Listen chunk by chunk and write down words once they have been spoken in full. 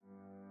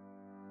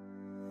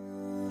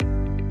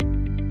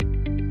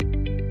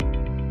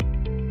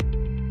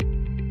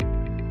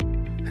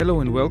Hello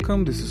and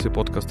welcome. This is a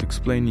podcast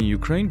explaining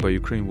Ukraine by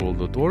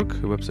ukraineworld.org,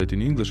 a website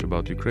in English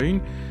about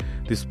Ukraine.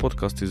 This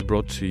podcast is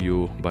brought to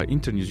you by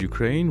Internews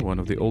Ukraine, one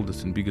of the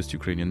oldest and biggest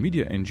Ukrainian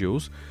media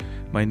NGOs.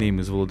 My name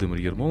is Volodymyr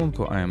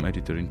Yermolenko. I am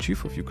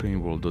editor-in-chief of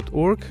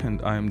ukraineworld.org,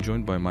 and I am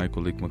joined by my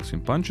colleague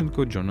Maxim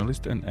Panchenko,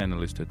 journalist and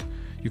analyst at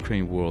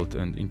Ukraine World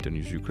and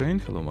Internews Ukraine.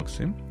 Hello,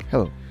 Maxim.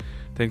 Hello.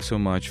 Thanks so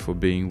much for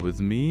being with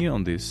me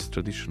on this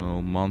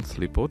traditional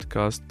monthly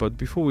podcast. But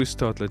before we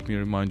start, let me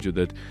remind you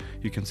that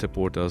you can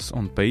support us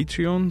on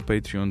Patreon,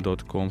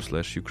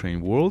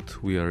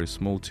 patreon.com/UkraineWorld. We are a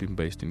small team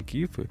based in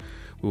Kyiv. We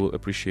will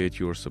appreciate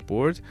your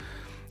support.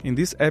 In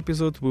this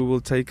episode, we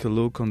will take a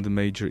look on the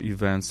major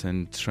events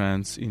and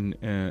trends in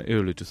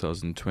early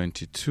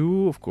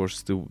 2022. Of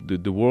course,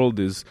 the world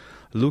is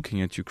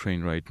looking at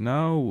Ukraine right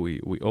now. We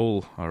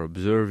all are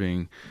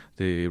observing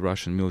the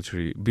Russian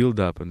military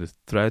build-up and the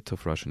threat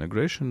of Russian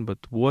aggression.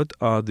 But what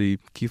are the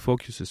key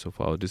focuses of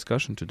our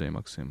discussion today,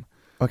 Maxim?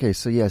 Okay,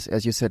 so yes,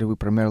 as you said, we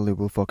primarily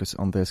will focus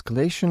on the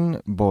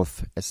escalation,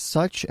 both as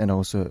such and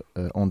also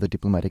on the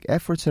diplomatic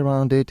efforts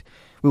around it.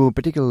 We will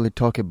particularly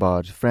talk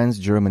about France,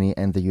 Germany,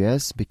 and the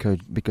US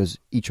because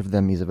each of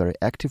them is a very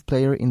active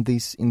player in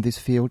this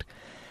field.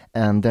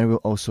 And then we'll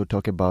also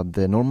talk about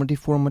the Normandy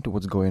format,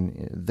 what's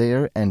going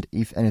there, and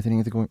if anything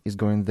is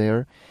going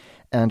there.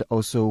 And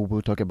also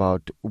we'll talk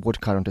about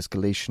what current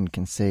escalation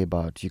can say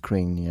about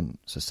Ukrainian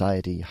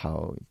society,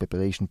 how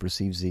population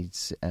perceives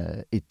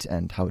it,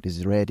 and how it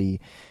is ready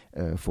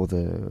for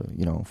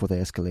the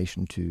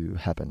escalation to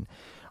happen.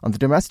 On the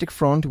domestic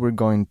front, we're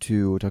going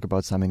to talk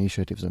about some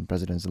initiatives on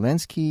President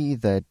Zelensky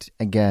that,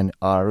 again,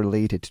 are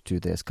related to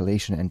the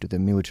escalation and to the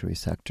military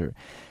sector.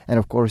 And,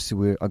 of course,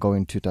 we are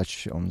going to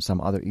touch on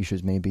some other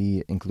issues,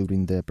 maybe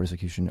including the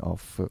prosecution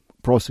of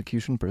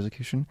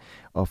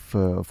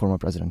former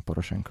President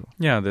Poroshenko.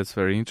 Yeah, that's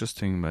very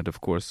interesting. But,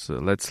 of course,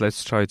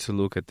 let's try to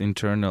look at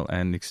internal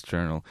and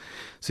external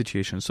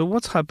situations. So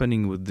what's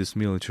happening with this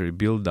military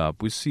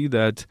build-up? We see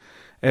that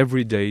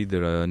every day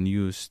there are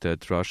news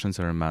that Russians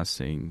are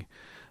amassing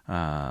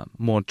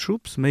more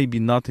troops, maybe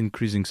not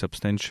increasing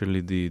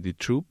substantially the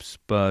troops,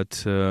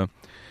 but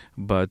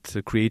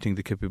creating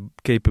the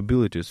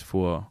capabilities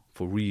for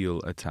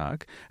real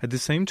attack. At the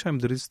same time,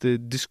 there is the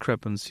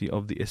discrepancy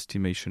of the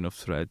estimation of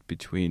threat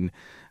between,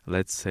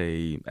 let's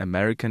say,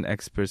 American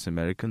experts,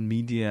 American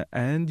media,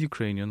 and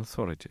Ukrainian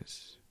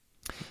authorities.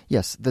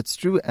 Yes, that's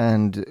true,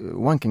 and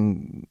one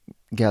can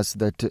guess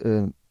that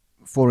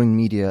foreign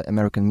media,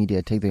 American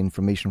media, take the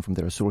information from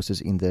their sources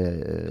in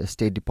the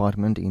State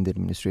Department, in the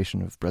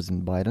administration of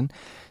President Biden.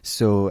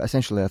 So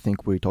essentially, I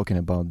think we're talking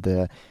about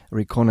the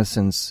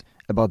reconnaissance,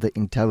 about the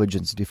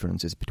intelligence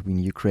differences between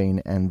Ukraine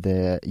and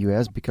the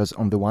US, because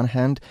on the one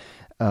hand,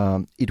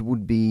 it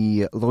would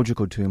be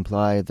logical to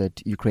imply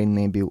that Ukraine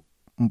may be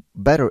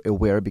better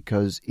aware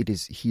because it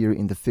is here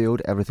in the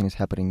field, everything is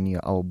happening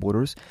near our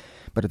borders.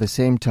 But at the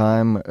same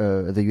time,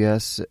 the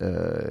US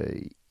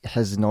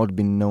has not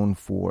been known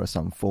for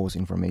some false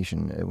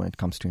information when it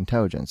comes to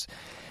intelligence,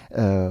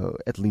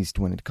 at least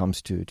when it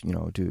comes to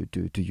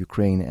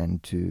Ukraine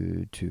and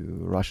to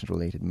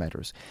Russian-related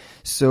matters.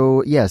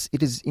 So yes,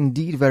 it is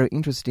indeed very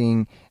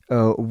interesting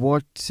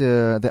what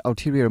the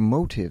ulterior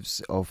motives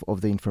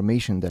of the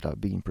information that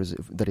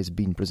is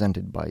being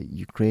presented by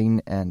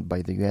Ukraine and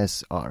by the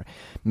US are.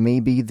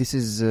 Maybe this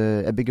is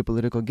a bigger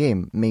political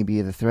game.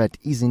 Maybe the threat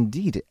is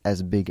indeed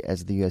as big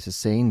as the US is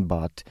saying,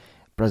 but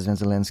President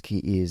Zelensky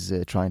is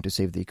trying to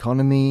save the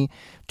economy,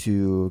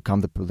 to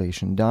calm the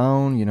population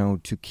down,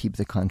 to keep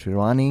the country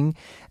running.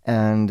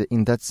 And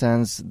in that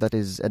sense, that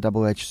is a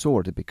double-edged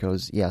sword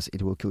because, yes,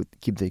 it will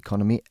keep the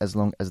economy as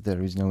long as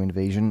there is no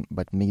invasion,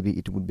 but maybe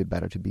it would be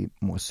better to be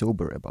more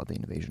sober about the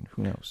invasion.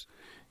 Who knows?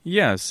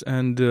 Yes,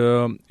 and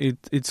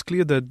it's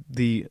clear that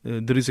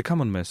there is a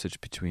common message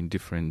between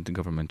different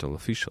governmental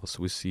officials.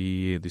 We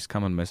see this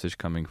common message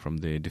coming from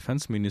the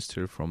defense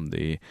minister, from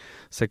the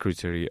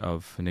secretary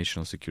of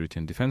National Security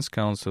and Defense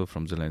Council,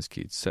 from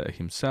Zelensky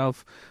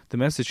himself. The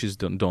message is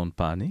don't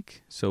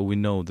panic. So we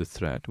know the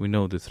threat. We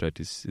know the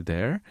threat is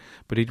there,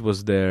 but it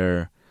was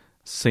there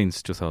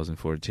since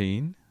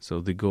 2014.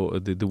 So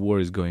the war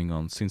is going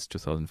on since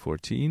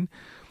 2014.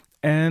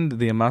 And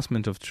the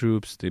amassment of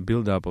troops, the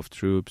build-up of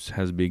troops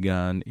has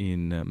begun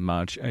in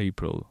March,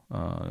 April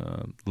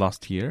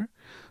last year.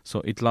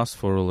 So it lasts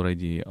for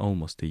already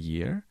almost a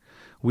year.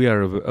 We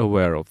are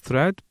aware of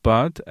threat,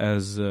 but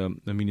as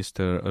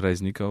Minister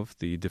Reznikov,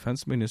 the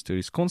defense minister,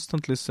 is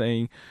constantly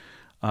saying,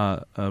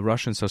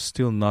 Russians are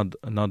still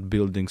not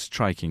building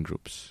striking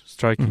groups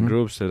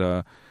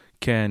that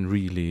can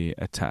really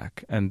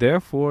attack. And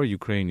therefore,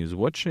 Ukraine is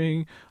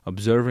watching,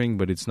 observing,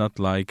 but it's not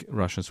like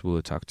Russians will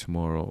attack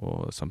tomorrow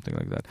or something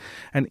like that.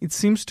 And it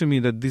seems to me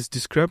that this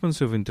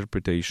discrepancy of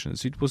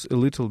interpretations, it was a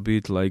little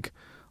bit like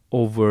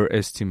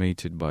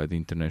overestimated by the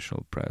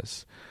international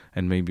press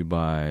and maybe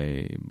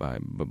by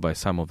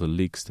some of the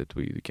leaks that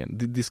we can.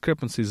 The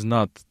discrepancy is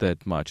not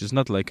that much. It's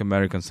not like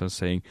Americans are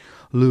saying,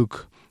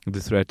 look,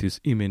 the threat is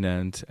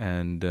imminent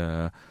and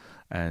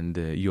and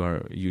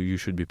you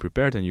should be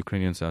prepared. And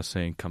Ukrainians are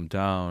saying, "Calm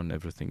down,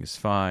 everything is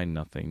fine,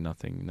 nothing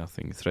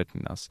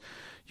threatening us."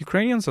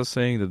 Ukrainians are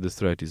saying that the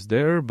threat is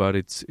there, but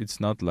it's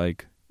not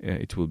like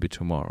it will be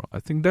tomorrow. I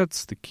think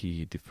that's the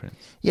key difference.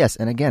 Yes,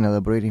 and again,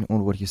 elaborating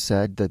on what you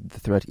said, that the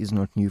threat is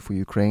not new for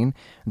Ukraine,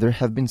 there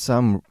have been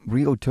some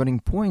real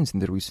turning points in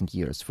the recent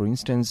years. For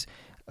instance,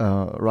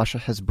 Russia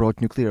has brought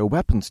nuclear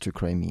weapons to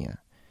Crimea.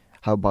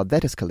 How about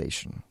that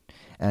escalation?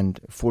 And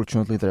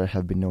fortunately, there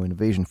have been no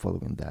invasion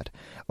following that.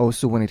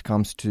 Also, when it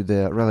comes to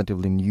the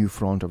relatively new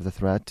front of the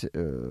threat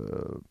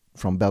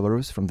from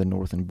Belarus, from the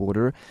northern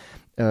border,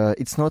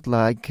 it's not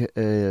like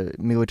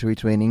military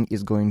training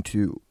is going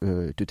to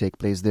take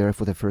place there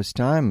for the first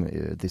time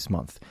this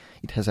month.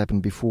 It has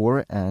happened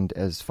before, and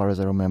as far as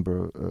I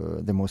remember,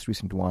 the most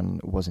recent one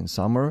was in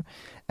summer,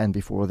 and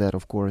before that,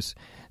 of course.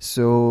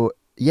 So,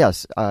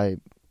 yes, I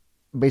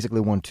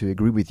basically want to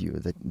agree with you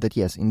that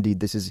yes,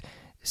 indeed, this is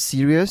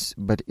serious,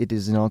 but it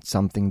is not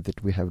something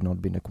that we have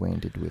not been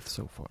acquainted with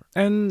so far.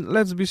 And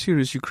let's be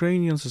serious,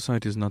 Ukrainian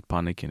society is not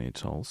panicking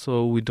at all,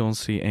 so we don't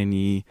see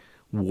any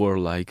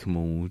warlike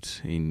mood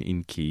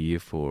in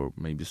Kiev or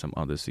maybe some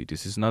other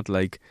cities. It's not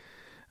like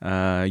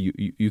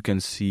you can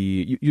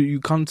see you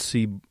can't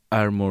see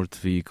armored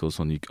vehicles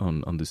on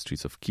the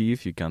streets of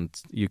Kiev. You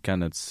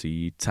cannot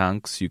see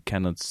tanks. You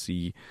cannot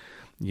see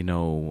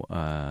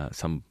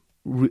some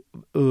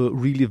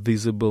really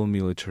visible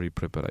military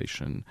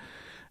preparation.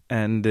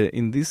 And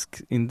in this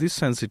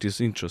sense, it is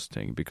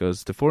interesting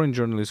because the foreign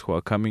journalists who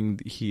are coming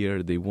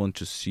here, they want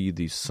to see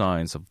the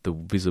signs of the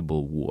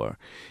visible war.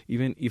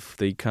 Even if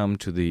they come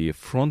to the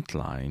front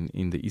line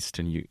in the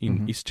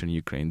eastern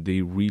Ukraine,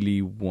 they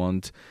really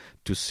want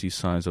to see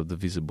signs of the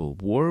visible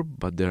war.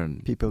 But they're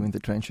people in the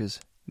trenches.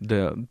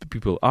 The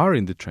people are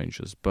in the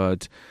trenches,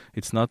 but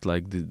it's not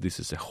like this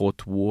is a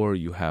hot war.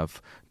 You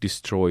have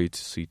destroyed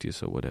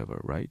cities or whatever,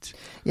 right?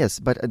 Yes,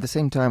 but at the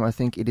same time, I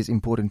think it is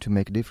important to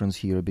make a difference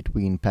here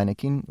between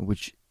panicking,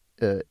 which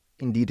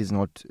indeed is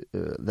not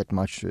that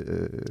much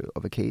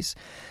of a case,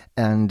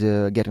 and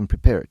getting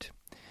prepared.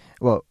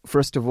 Well,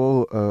 first of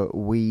all,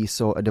 we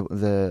saw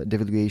the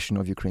devaluation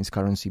of Ukraine's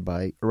currency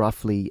by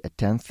roughly a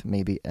tenth,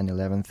 maybe an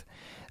 11th,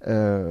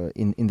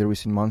 in the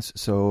recent months.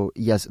 So,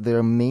 yes,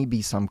 there may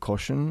be some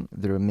caution.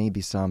 There may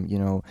be some,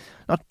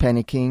 not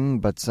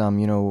panicking, but some,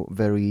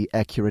 very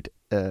accurate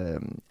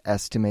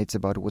estimates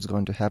about what's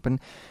going to happen.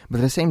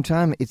 But at the same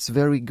time, it's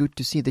very good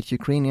to see that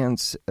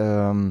Ukrainians...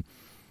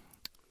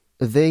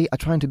 they are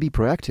trying to be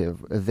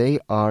proactive. They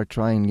are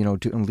trying,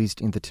 to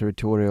enlist in the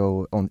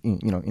territorial,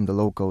 in the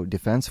local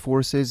defense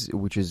forces,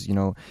 which is,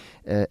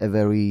 a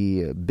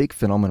very big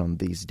phenomenon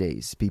these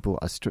days. People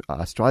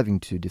are striving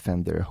to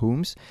defend their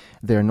homes.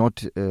 They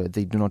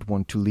do not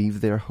want to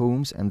leave their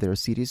homes and their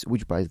cities,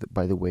 which, by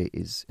the way,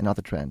 is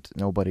another trend.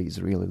 Nobody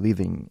is really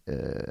leaving,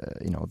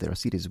 their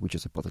cities, which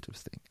is a positive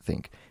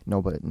thing.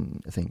 Nobody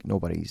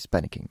is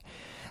panicking,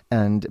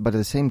 but at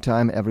the same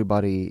time,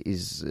 everybody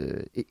is.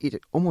 It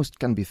almost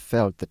can be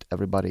felt that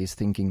everybody is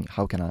thinking,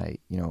 how can I,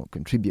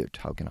 contribute?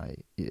 How can I,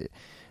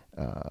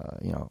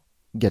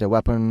 get a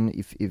weapon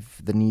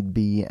if the need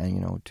be,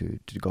 and to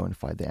go and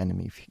fight the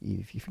enemy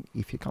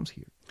if he comes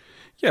here.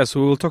 Yeah, so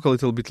we will talk a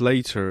little bit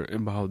later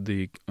about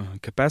the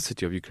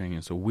capacity of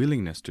Ukrainians or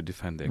willingness to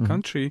defend their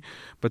country.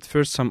 But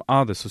first, some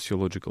other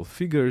sociological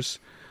figures.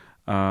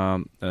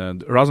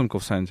 The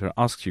Razumkov Center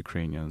asked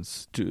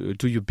Ukrainians,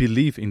 do you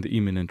believe in the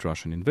imminent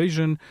Russian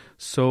invasion?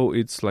 So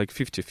it's like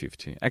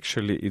 50-50.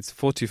 Actually, it's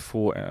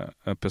 44%,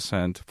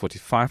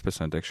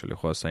 45% actually,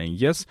 who are saying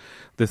yes,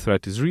 the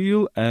threat is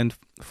real, and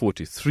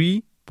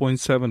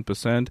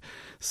 43.7%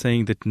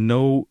 saying that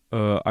no,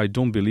 I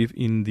don't believe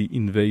in the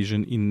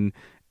invasion in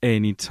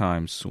any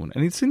time soon.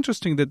 And it's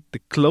interesting that the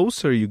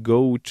closer you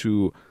go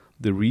to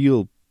the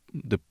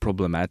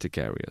problematic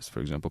areas,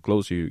 for example,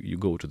 closer you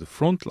go to the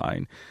front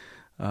line,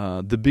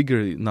 the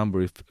bigger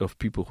number of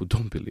people who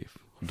don't believe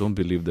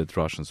that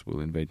Russians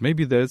will invade.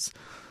 Maybe that's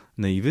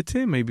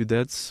naivety, maybe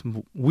that's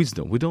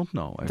wisdom. We don't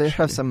know, actually. They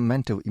have some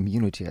mental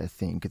immunity, I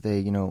think.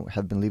 They,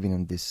 have been living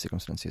in these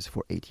circumstances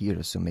for 8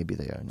 years, so maybe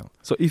they are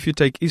So if you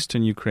take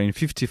eastern Ukraine,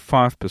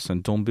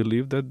 55% don't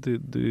believe that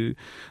the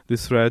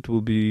threat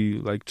will be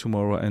like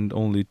tomorrow, and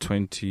only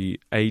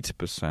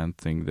 28%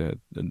 think that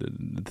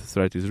the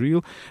threat is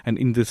real. And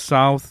in the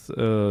south,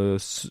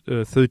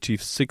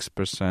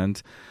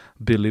 36%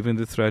 believe in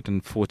the threat,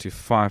 and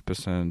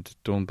 45%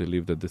 don't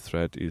believe that the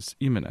threat is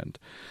imminent.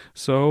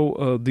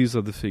 So these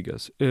are the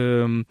figures.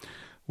 We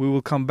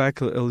will come back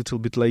a little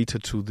bit later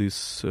to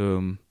this,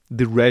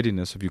 the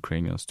readiness of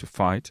Ukrainians to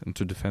fight and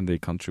to defend their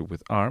country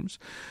with arms.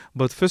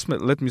 But first,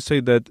 let me say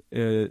that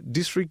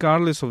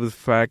disregardless of the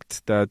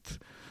fact that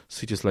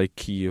cities like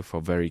Kiev are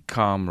very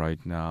calm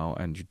right now,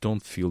 and you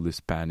don't feel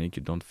this panic,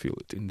 you don't feel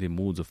it in the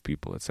moods of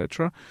people,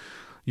 etc.,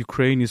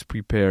 Ukraine is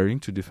preparing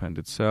to defend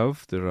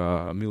itself. There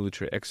are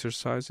military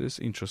exercises,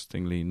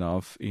 interestingly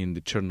enough, in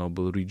the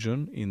Chernobyl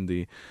region, in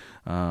the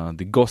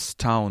ghost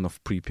town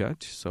of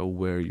Pripyat, so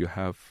where you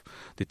have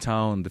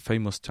the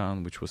famous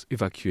town which was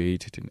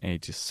evacuated in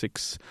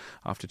 1986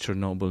 after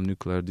Chernobyl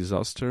nuclear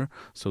disaster.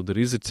 So there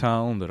is a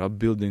town, there are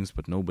buildings,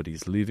 but nobody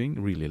is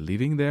really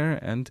living there,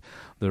 and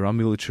there are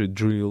military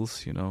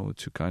drills,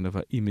 to kind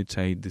of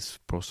imitate this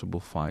possible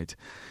fight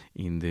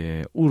in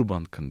the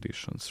urban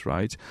conditions,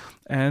 right?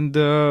 And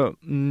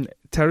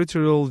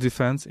territorial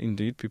defense,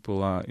 indeed,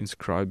 people are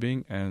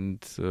inscribing, and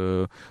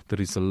there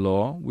is a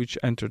law which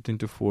entered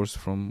into force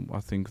from,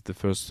 I think, the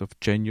 1st of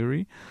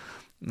January.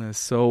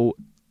 So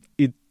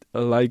it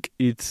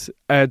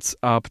adds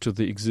up to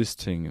the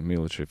existing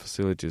military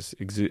facilities,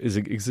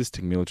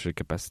 existing military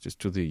capacities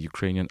to the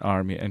Ukrainian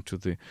army and to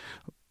the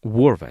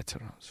war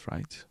veterans,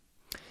 right?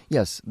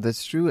 Yes,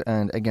 that's true.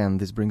 And again,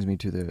 this brings me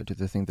to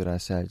the thing that I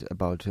said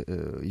about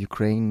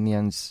Ukraine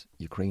and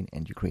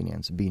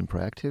Ukrainians being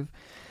proactive.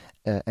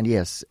 And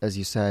yes, as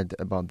you said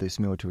about these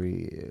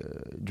military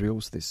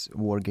drills, these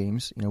war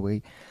games, in a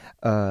way,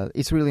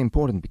 it's really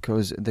important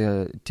because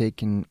they're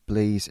taking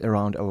place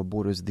around our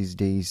borders these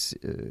days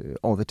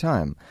all the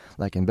time,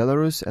 like in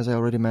Belarus, as I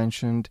already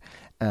mentioned,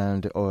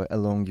 and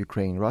along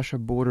Ukraine-Russia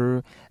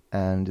border.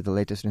 And the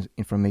latest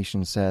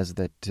information says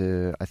that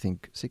I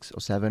think 6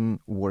 or 7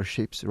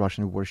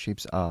 Russian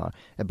warships, are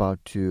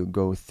about to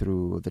go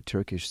through the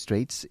Turkish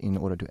Straits in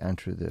order to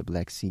enter the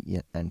Black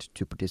Sea and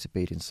to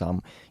participate in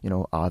some,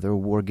 other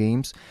war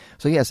games.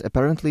 So yes,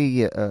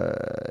 apparently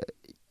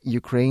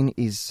Ukraine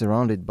is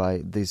surrounded by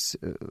this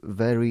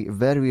very,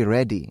 very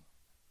ready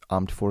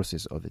armed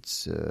forces of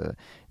its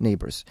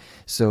neighbors.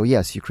 So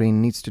yes,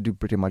 Ukraine needs to do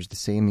pretty much the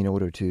same in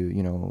order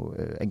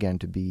to, again,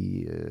 to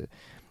be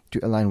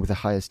to align with the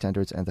highest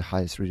standards and the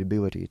highest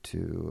readability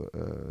to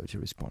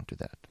respond to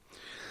that.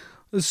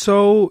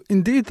 So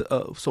indeed,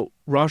 so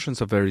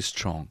Russians are very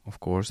strong. Of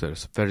course,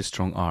 there's a very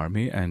strong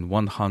army and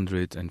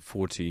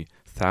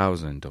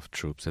 140,000 of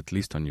troops, at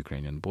least on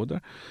Ukrainian border.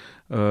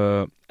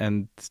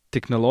 And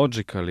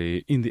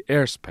technologically, in the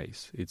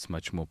airspace, it's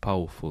much more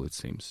powerful. It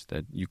seems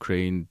that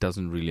Ukraine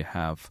doesn't really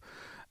have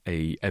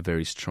a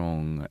very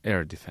strong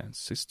air defense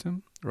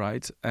system,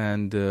 right?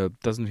 And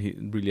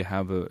doesn't really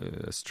have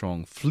a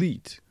strong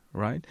fleet,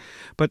 right?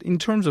 But in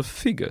terms of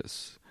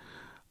figures,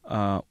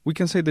 we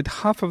can say that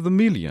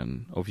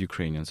 500,000 of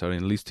Ukrainians are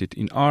enlisted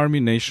in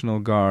Army, National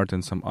Guard,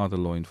 and some other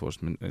law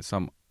enforcement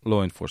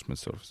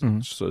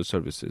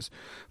services.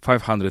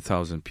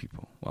 500,000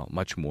 people, well,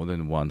 much more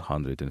than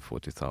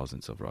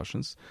 140,000 of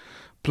Russians.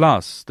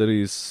 Plus, there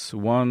is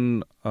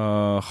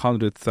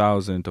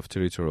 100,000 of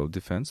territorial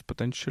defense,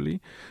 potentially.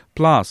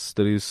 Plus,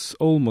 there is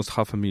almost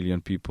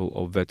 500,000 people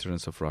of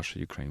veterans of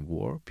Russia-Ukraine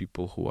war,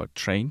 people who are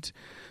trained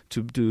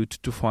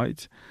to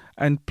fight.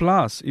 And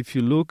plus, if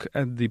you look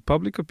at the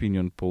public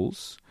opinion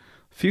polls,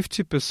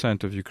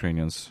 50% of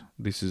Ukrainians,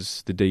 this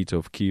is the data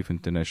of Kyiv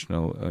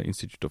International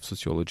Institute of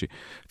Sociology,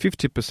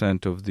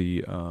 50% of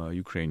the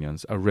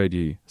Ukrainians are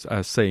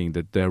saying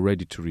that they're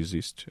ready to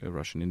resist a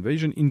Russian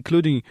invasion,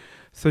 including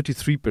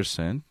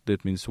 33%,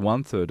 that means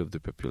 1/3 of the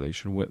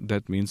population,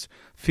 that means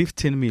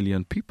 15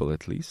 million people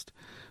at least,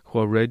 who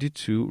are ready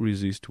to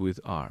resist with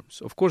arms.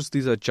 Of course,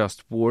 these are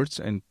just words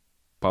and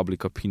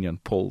public opinion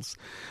polls,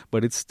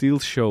 but it still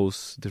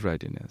shows the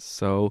readiness.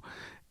 So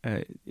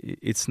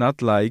it's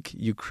not like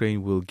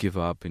Ukraine will give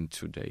up in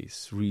 2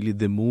 days. Really,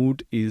 the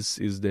mood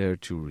is there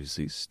to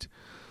resist.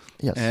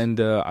 Yes. And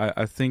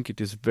I think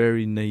it is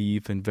very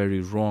naive and very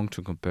wrong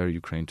to compare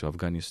Ukraine to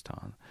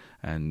Afghanistan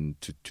and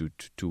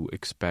to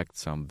expect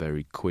some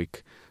very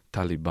quick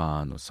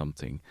Taliban or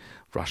something,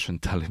 Russian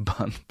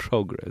Taliban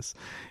progress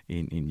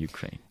in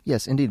Ukraine.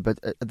 Yes, indeed. But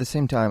at the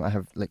same time, I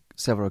have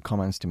several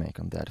comments to make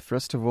on that.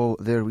 First of all,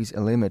 there is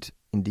a limit,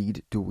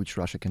 indeed, to which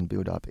Russia can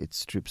build up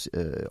its troops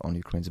on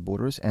Ukraine's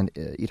borders, and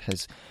it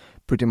has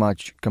pretty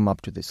much come up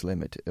to this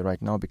limit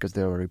right now, because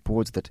there are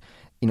reports that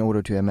in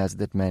order to amass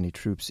that many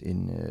troops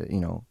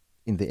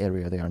in the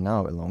area they are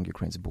now along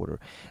Ukraine's border,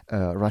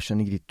 Russia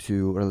needed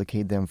to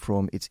relocate them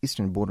from its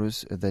eastern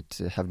borders that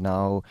have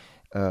now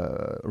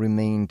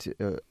remained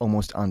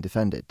almost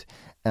undefended.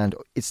 And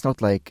it's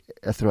not like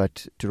a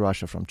threat to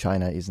Russia from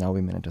China is now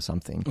imminent or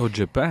something. Or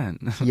Japan.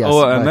 Yes,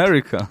 or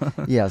America.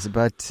 Yes,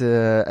 but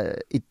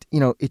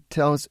it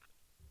tells...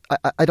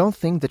 I don't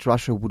think that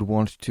Russia would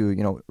want to,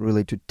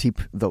 really to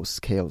tip those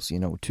scales,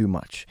 too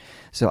much.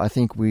 So I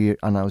think we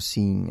are now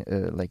seeing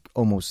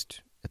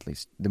almost... at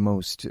least the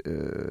most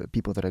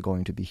people that are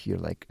going to be here,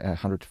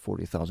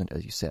 140,000,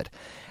 as you said.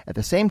 At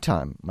the same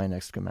time, my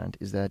next comment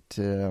is that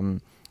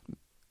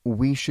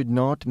we should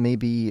not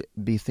maybe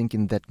be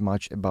thinking that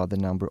much about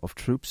the number of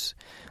troops,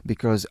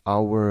 because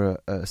our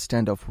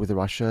standoff with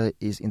Russia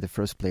is in the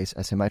first place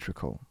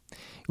asymmetrical.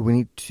 We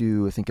need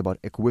to think about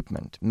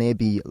equipment.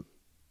 Maybe,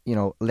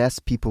 less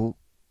people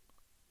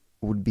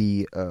would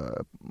be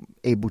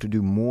able to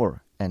do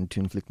more and to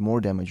inflict more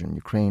damage on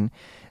Ukraine,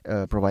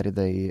 provided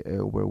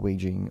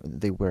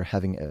they were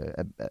having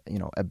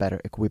a better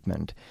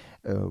equipment,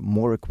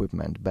 more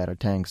equipment, better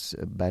tanks,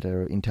 better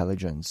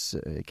intelligence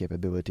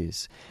capabilities,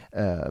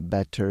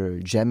 better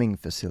jamming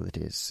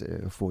facilities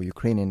for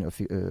Ukrainian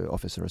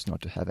officers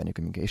not to have any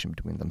communication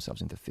between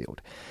themselves in the field.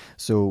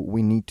 So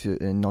we need to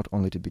not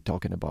only to be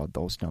talking about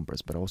those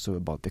numbers, but also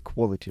about the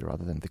quality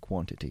rather than the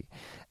quantity.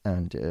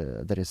 And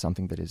that is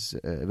something that is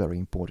very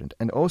important.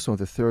 And also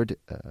the third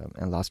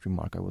and last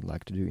remark I would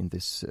like to do in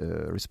this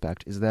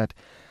respect is that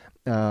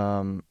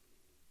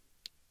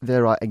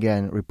there are,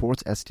 again,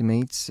 reports,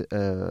 estimates,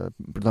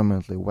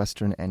 predominantly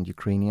Western and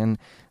Ukrainian,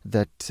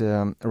 that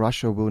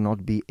Russia will not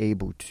be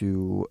able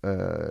to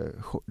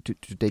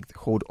take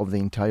hold of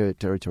the entire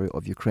territory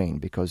of Ukraine,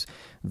 because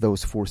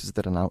those forces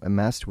that are now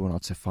amassed will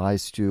not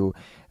suffice to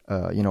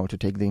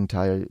take the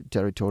entire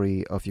territory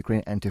of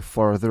Ukraine and to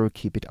further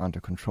keep it under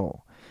control.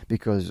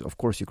 Because, of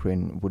course,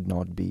 Ukraine would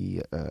not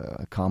be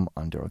come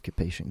under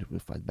occupation; it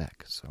will fight back.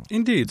 So,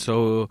 indeed.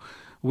 So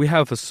we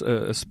have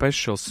a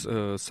special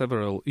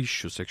several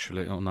issues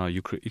actually on our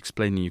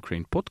Explaining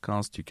Ukraine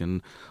podcast. You can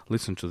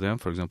listen to them.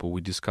 For example, we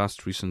discussed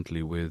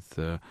recently with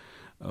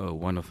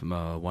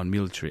one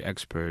military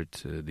expert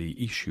the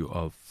issue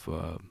of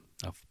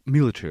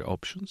military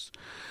options.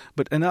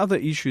 But another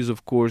issue is,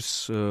 of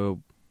course,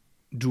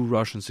 do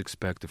Russians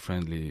expect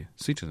friendly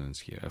citizens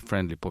here, a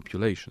friendly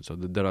population? So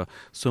there are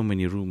so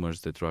many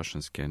rumors that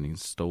Russians can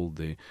install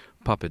the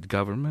puppet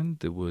government.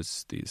 There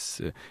was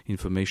this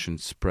information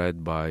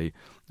spread by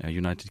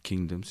United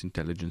Kingdom's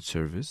intelligence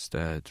service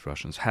that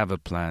Russians have a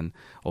plan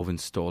of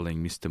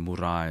installing Mr.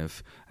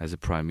 Muraev as a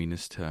prime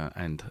minister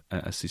and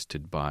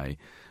assisted by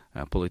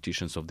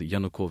politicians of the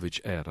Yanukovych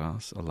era,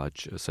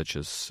 such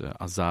as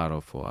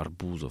Azarov or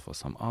Arbuzov or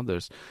some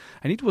others.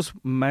 And it was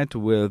met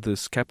with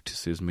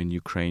skepticism in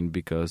Ukraine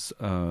because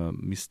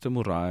Mr.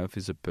 Muraev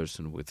is a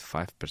person with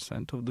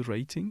 5% of the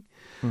rating,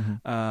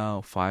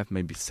 5,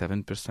 maybe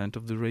 7%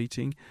 of the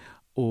rating,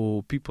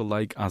 or people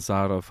like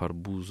Azarov,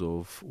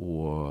 Arbuzov,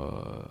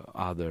 or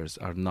others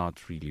are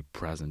not really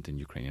present in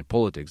Ukrainian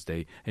politics.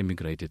 They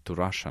emigrated to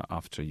Russia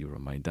after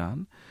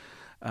Euromaidan.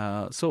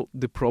 So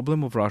the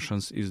problem of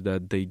Russians is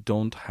that they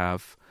don't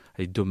have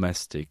a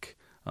domestic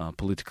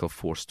political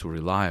force to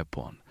rely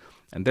upon.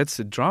 And that's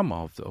the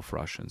drama of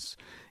Russians.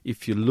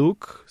 If you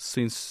look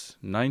since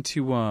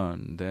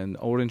 91, then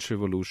Orange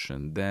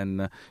Revolution,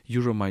 then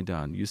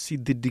Euromaidan, you see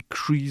the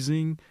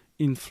decreasing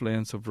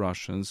influence of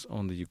Russians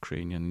on the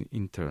Ukrainian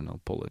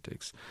internal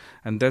politics.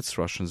 And that's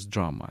Russians'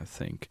 drama, I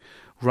think.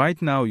 Right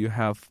now you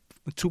have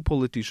two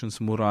politicians,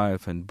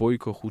 Muraev and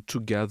Boyko, who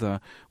together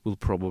will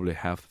probably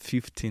have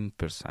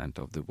 15%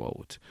 of the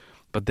vote.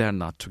 But they're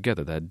not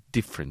together. They're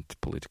different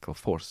political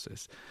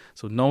forces.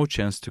 So no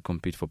chance to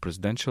compete for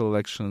presidential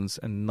elections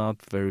and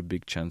not very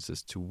big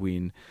chances to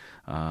win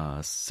a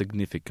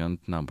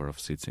significant number of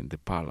seats in the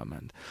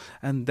parliament.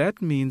 And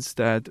that means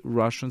that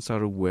Russians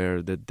are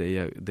aware that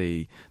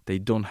they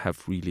don't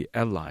have really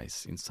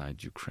allies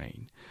inside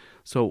Ukraine.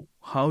 So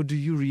how do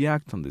you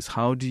react on this?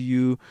 How do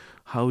you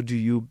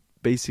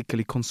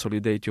basically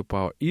consolidate your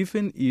power,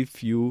 even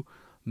if you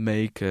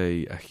make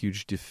a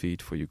huge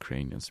defeat for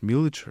Ukrainians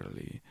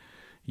militarily?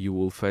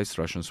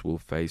 Russians will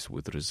face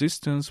with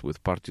resistance,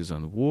 with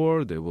partisan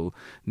war. They will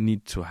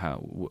need to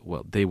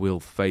they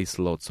will face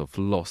lots of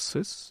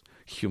losses,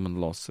 human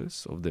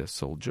losses of their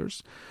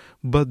soldiers.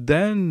 But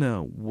then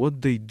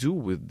what they do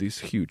with this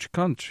huge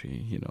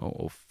country,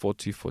 of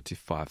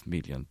 45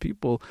 million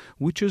people,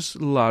 which is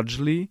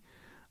largely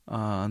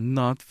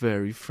not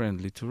very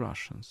friendly to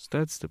Russians.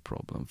 That's the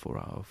problem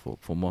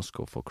for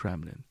Moscow, for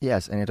Kremlin.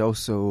 Yes, and it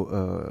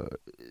also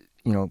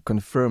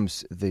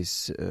confirms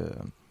this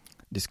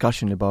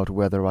discussion about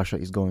whether Russia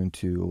is going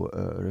to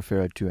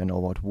refer to an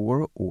all-out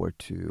war or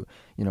to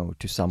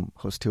some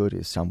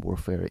hostilities, some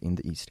warfare in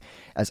the east.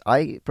 As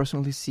I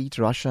personally see it,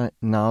 Russia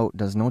now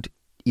does not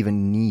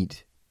even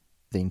need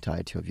the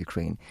entirety of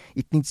Ukraine.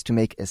 It needs to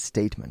make a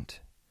statement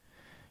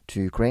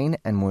to Ukraine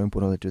and, more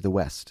importantly, to the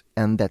West.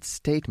 And that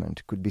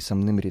statement could be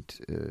some limited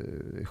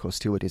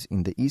hostilities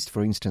in the east.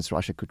 For instance,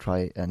 Russia could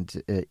try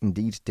and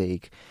indeed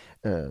take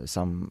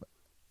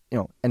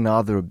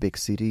another big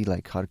city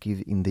like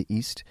Kharkiv in the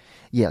east.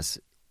 Yes,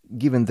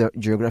 given the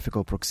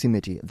geographical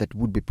proximity, that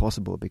would be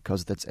possible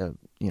because that's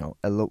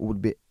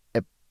would be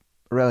a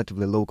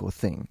relatively local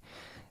thing.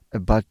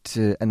 But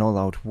an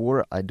all-out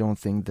war, I don't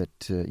think that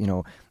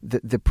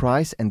the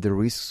price and the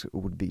risks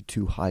would be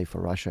too high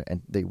for Russia,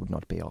 and they would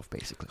not pay off.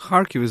 Basically,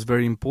 Kharkiv is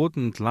very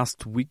important.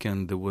 Last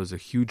weekend there was a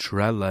huge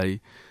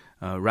rally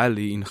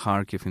in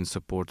Kharkiv in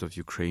support of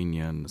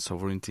Ukrainian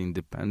sovereignty,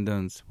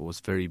 independence. It was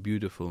very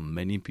beautiful.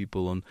 Many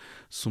people on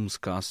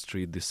Sumska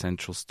Street, the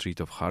central street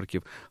of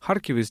Kharkiv.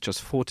 Kharkiv is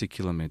just 40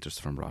 kilometers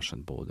from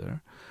Russian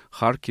border.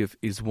 Kharkiv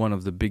is one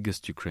of the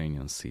biggest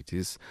Ukrainian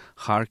cities.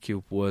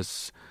 Kharkiv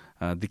was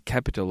the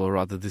capital, or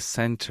rather the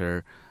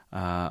center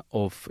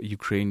of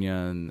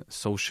Ukrainian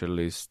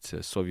socialist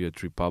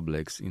Soviet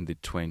republics in the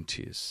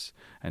 20s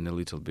and a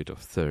little bit of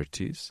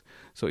 30s.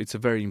 So it's a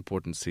very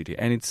important city.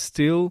 And it's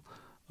still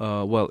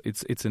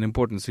it's an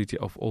important city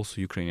of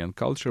also Ukrainian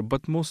culture,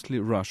 but mostly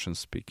Russian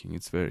speaking.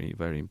 It's very,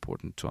 very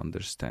important to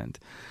understand.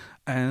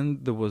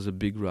 And there was a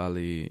big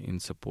rally in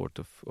support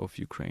of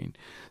Ukraine.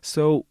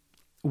 So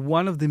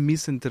one of the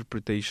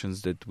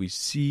misinterpretations that we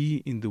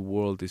see in the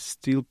world is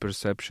still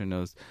perception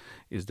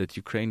is that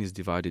Ukraine is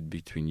divided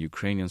between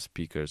Ukrainian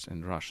speakers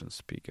and Russian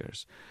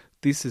speakers.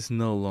 This is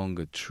no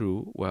longer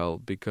true,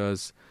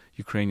 because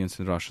Ukrainians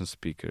and Russian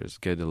speakers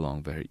get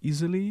along very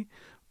easily,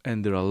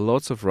 and there are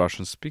lots of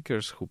Russian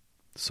speakers who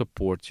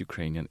support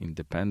Ukrainian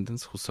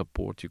independence, who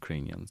support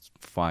Ukrainians'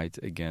 fight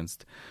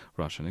against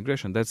Russian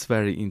aggression. That's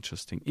very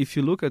interesting. If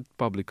you look at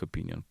public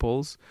opinion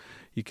polls,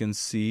 you can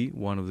see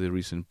one of the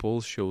recent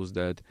polls shows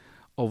that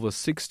over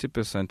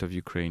 60% of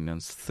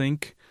Ukrainians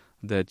think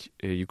that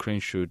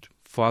Ukraine should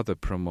further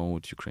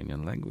promote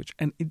Ukrainian language.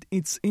 And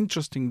it's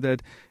interesting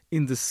that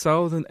in the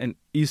southern and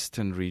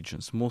eastern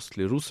regions,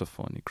 mostly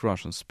Russophonic,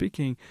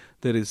 Russian-speaking,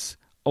 there is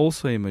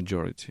also a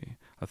majority.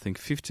 I think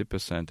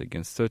 50%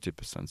 against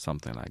 30%,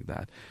 something like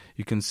that.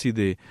 You can see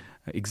the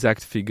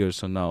exact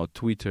figures on our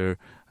Twitter,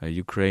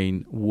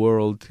 Ukraine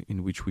World,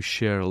 in which we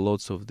share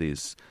lots of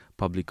these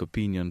public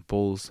opinion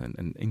polls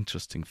and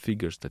interesting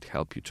figures that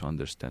help you to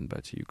understand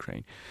better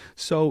Ukraine.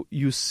 So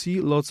you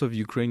see lots of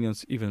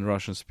Ukrainians, even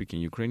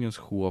Russian-speaking Ukrainians,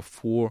 who are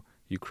for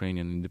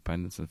Ukrainian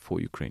independence and for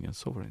Ukrainian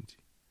sovereignty.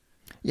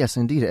 Yes,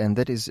 indeed, and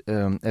that is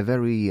a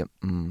very...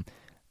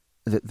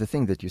 The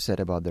thing that you said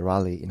about the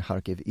rally in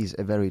Kharkiv is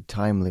a very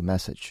timely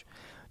message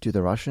to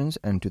the Russians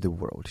and to the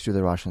world. To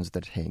the Russians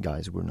that, hey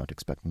guys, we're not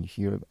expecting you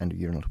here and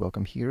you're not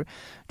welcome here.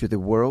 To the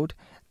world,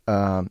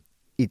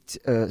 it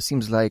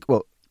seems like,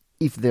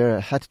 if there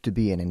had to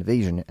be an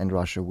invasion and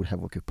Russia would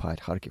have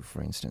occupied Kharkiv,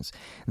 for instance,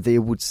 they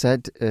would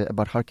said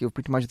about Kharkiv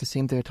pretty much the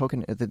same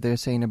that they're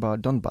saying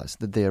about Donbass,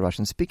 that they are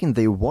Russian speaking,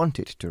 they want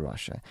it to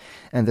Russia.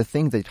 And the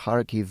thing that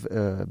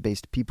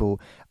Kharkiv-based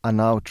people are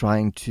now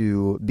trying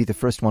to be the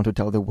first one to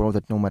tell the world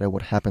that no matter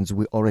what happens,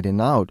 we already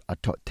now are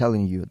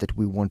telling you that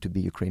we want to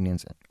be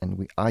Ukrainians and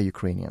we are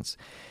Ukrainians.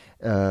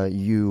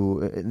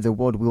 The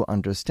world will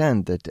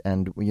understand that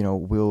and,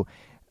 will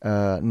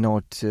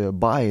not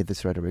buy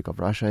this rhetoric of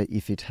Russia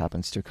if it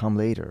happens to come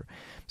later.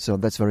 So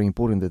that's very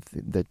important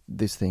that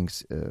these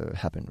things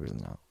happen really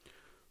now.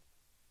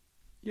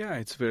 Yeah,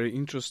 it's very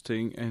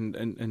interesting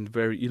and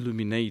very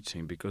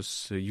illuminating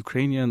because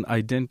Ukrainian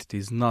identity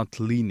is not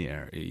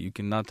linear. You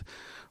cannot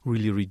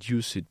really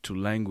reduce it to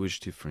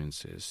language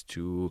differences,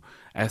 to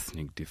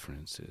ethnic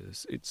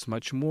differences. It's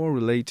much more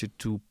related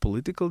to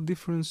political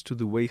difference, to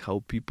the way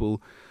how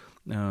people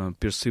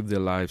perceive their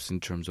lives in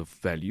terms of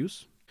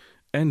values.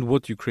 And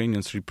what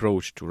Ukrainians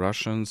reproach to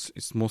Russians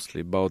is mostly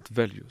about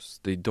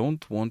values. They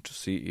don't want to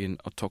see in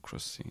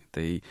autocracy.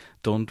 They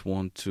don't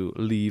want to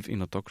live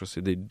in autocracy.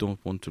 They don't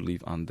want to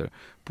live under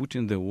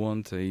Putin. They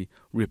want a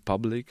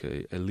republic,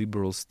 a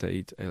liberal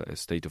state, a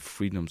state of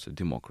freedoms, a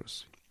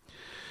democracy.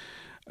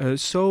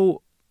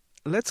 So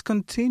let's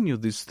continue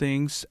these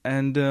things.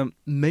 And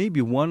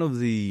maybe one of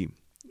these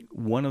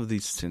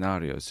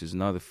scenarios is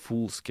not a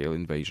full-scale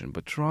invasion,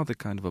 but rather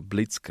kind of a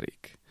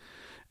blitzkrieg.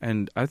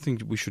 And I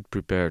think we should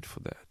prepare for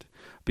that,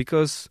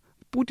 because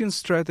Putin's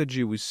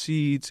strategy, we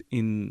see it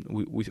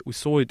we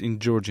saw it in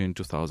Georgia in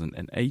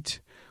 2008,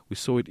 we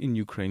saw it in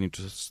Ukraine in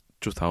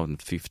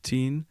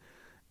 2015.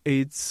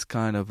 It's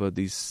kind of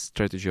this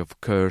strategy of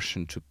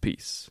coercion to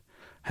peace.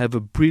 Have a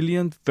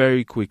brilliant,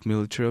 very quick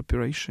military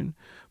operation,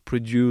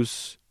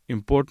 produce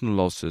important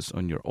losses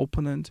on your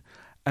opponent,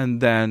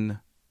 and then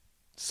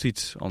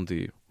sit on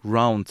the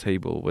round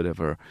table,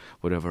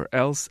 whatever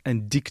else,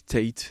 and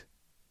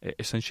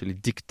essentially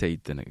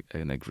dictate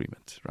an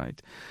agreement,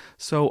 right?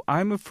 So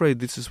I'm afraid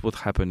this is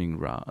what's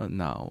happening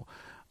now.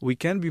 We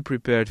can be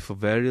prepared for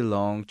very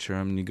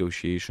long-term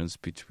negotiations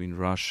between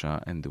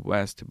Russia and the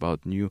West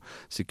about new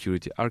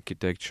security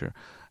architecture,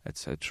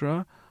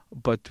 etc.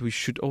 But we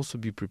should also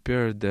be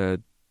prepared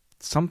that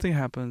something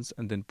happens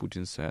and then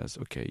Putin says,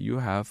 okay, you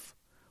have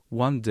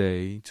one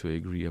day to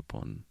agree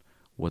upon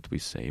what we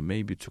say,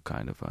 maybe to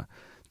kind of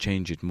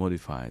change it,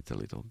 modify it a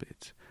little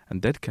bit.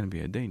 And that can be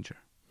a danger.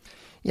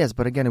 Yes,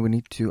 but again, we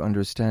need to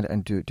understand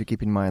and to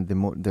keep in mind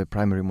the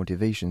primary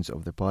motivations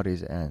of the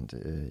parties and,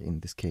 in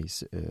this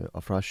case,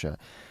 of Russia.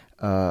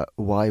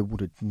 Why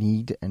would it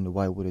need and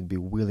why would it be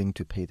willing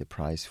to pay the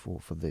price for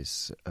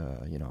this,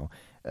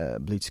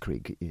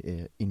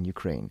 blitzkrieg in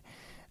Ukraine?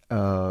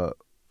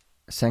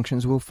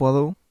 Sanctions will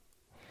follow,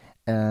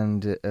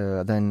 and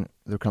then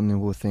the Kremlin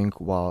will think,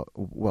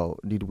 well,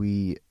 did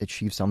we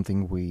achieve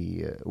something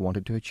we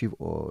wanted to achieve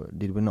or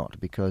did we not?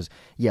 Because,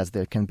 yes,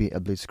 there can be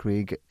a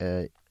blitzkrieg,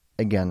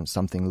 again,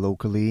 something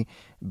locally,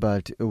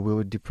 but will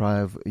it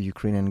deprive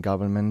Ukrainian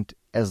government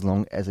as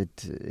long as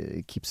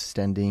it keeps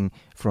standing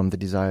from the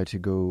desire to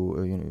go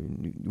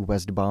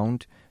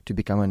westbound to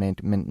become a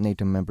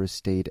NATO member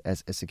state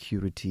as a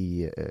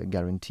security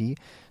guarantee?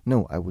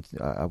 No, I would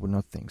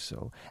not think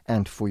so.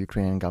 And for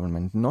Ukrainian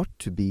government not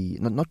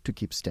to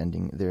keep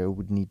standing, there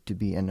would need to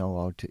be an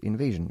all-out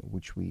invasion,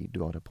 which we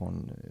dwelt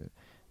upon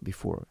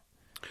before.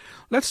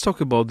 Let's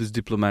talk about these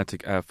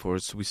diplomatic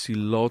efforts. We see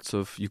lots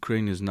of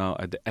Ukrainians now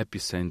at the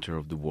epicenter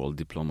of the world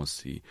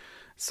diplomacy.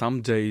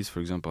 Some days, for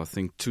example, I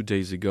think 2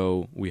 days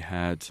ago, we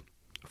had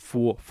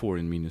 4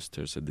 foreign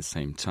ministers at the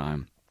same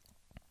time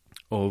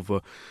of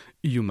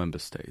EU member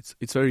states.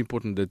 It's very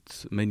important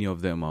that many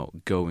of them are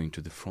going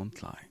to the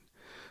front line.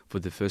 For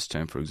the first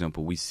time, for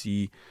example, we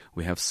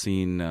have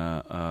seen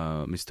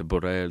Mr.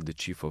 Borrell, the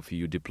chief of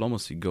EU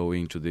diplomacy,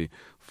 going to the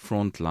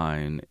front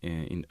line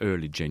in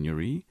early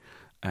January.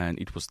 And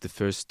it was the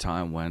first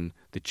time when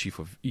the chief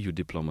of EU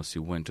diplomacy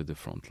went to the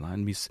front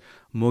line. Ms.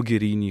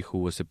 Mogherini, who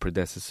was a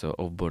predecessor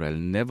of Borrell,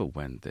 never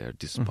went there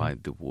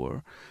despite the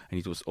war. And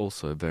it was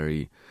also a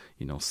very,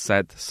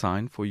 sad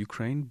sign for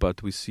Ukraine.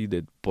 But we see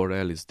that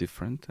Borrell is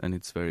different, and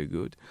it's very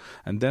good.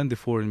 And then the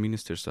foreign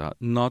ministers are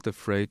not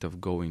afraid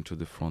of going to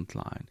the front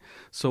line.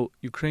 So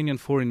Ukrainian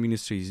foreign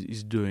ministry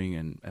is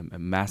doing a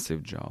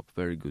massive job,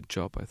 very good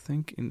job, I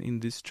think,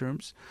 in these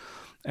terms.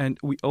 And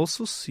we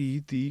also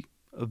see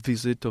a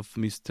visit of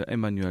Mr.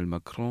 Emmanuel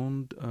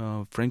Macron,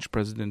 French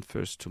president,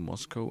 first to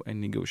Moscow and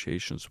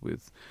negotiations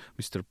with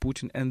Mr.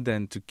 Putin, and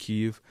then to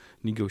Kyiv,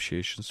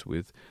 negotiations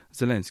with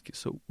Zelensky.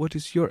 So what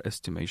is your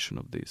estimation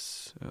of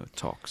these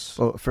talks?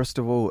 Well, first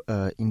of all,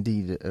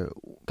 indeed,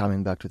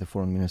 coming back to the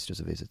foreign ministers'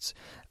 visits,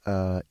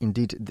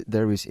 indeed,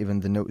 there is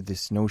even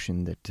this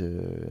notion that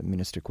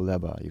Minister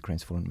Kuleba,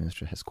 Ukraine's foreign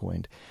minister, has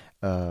coined,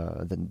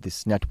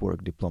 this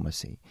network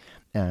diplomacy.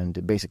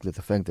 And basically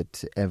the fact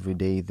that every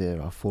day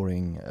there are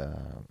foreign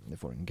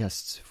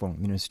guests,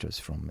 foreign ministers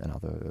from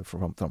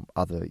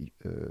other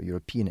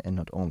European and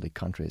not only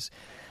countries,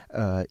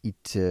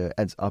 it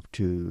adds up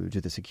to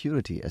the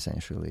security,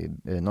 essentially,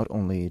 not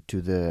only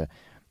to the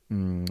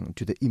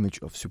image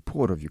of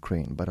support of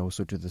Ukraine, but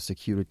also to the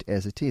security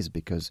as it is,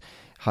 because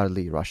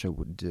hardly Russia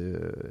would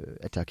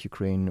attack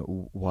Ukraine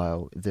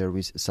while there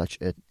is such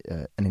an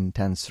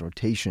intense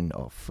rotation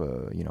of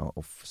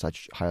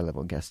such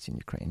high-level guests in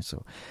Ukraine.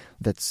 So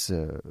that's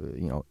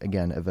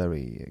again a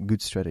very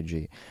good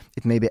strategy.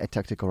 It may be a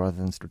tactical rather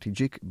than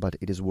strategic, but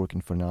it is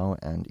working for now,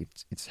 and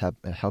it's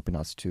helping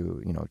us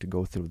to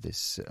go through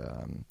this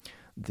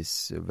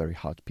very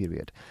hard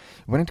period.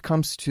 When it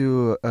comes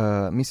to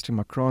Mr.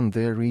 Macron,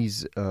 there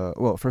is,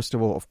 first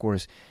of all, of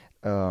course,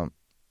 the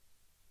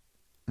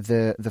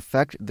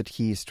fact that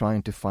he is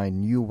trying to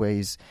find new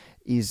ways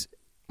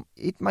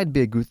it might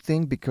be a good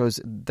thing, because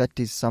that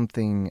is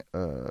something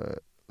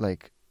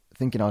like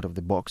thinking out of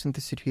the box in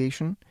this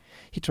situation.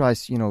 He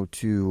tries,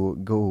 to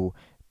go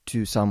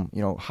to some,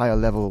 higher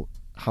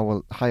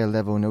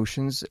level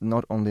notions,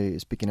 not only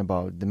speaking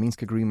about the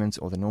Minsk agreements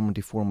or the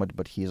Normandy format,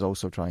 but he is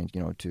also trying,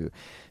 to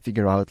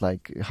figure out,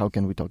 like, how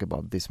can we talk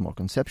about this more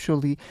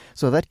conceptually.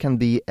 So that can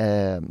be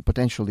a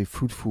potentially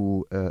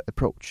fruitful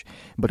approach.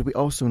 But we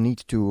also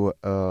need to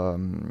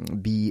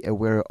be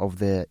aware of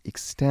the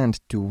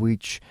extent to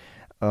which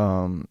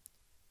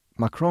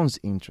Macron's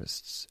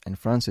interests and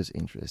France's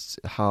interests,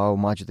 how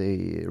much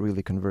they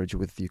really converge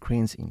with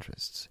Ukraine's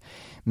interests.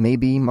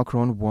 Maybe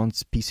Macron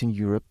wants peace in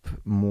Europe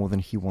more than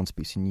he wants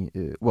peace in...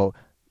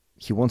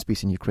 he wants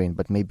peace in Ukraine,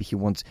 but maybe he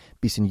wants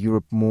peace in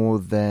Europe more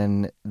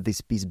than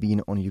this peace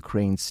being on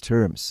Ukraine's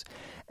terms.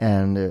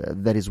 And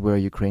that is where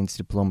Ukraine's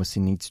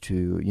diplomacy needs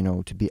to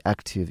be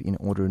active in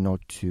order not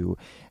to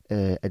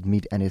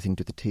admit anything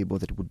to the table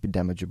that would be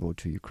damageable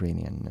to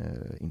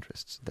Ukrainian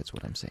interests. That's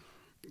what I'm saying.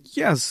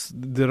 Yes,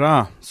 there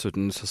are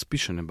certain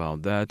suspicion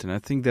about that, and I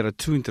think there are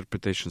two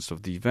interpretations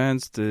of the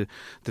events. The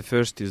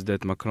first is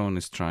that Macron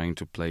is trying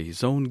to play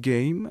his own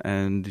game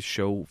and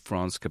show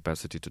France's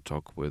capacity to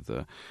talk with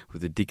a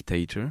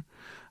dictator.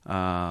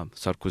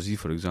 Sarkozy,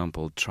 for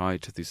example,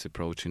 tried this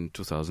approach in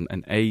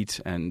 2008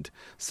 and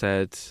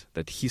said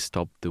that he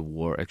stopped the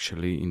war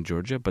actually in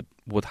Georgia, but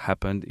what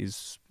happened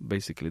is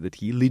basically that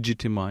he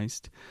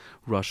legitimized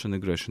Russian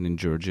aggression in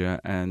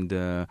Georgia and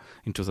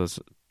in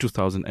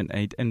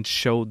 2008 and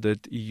showed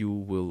that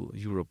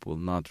Europe will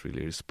not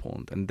really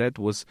respond. And that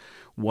was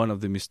one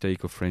of the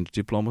mistakes of French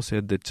diplomacy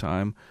at that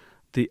time.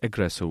 The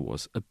aggressor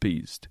was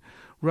appeased.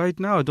 Right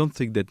now, I don't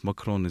think that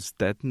Macron is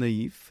that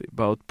naive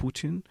about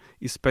Putin,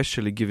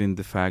 especially given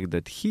the fact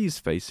that he is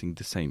facing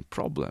the same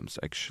problems,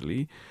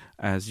 actually,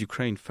 as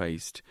Ukraine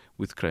faced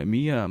with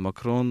Crimea.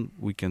 Macron,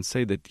 we can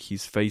say that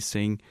he's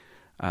facing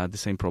the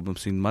same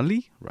problems in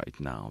Mali right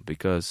now,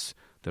 because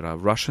there are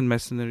Russian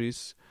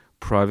mercenaries,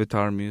 private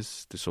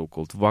armies, the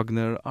so-called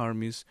Wagner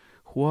armies,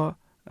 who are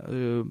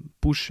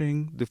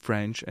pushing the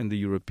French and the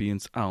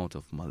Europeans out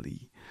of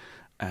Mali.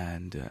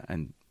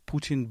 And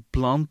Putin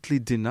bluntly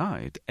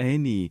denied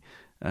any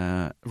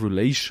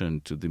relation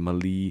to the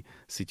Mali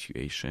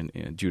situation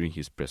during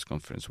his press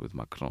conference with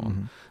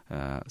Macron.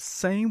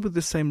 Saying with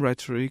the same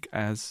rhetoric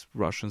as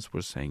Russians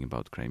were saying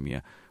about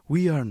Crimea,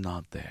 we are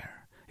not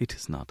there. It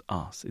is not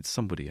us. It's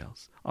somebody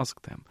else.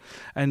 Ask them.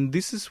 And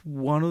this is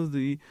one of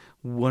the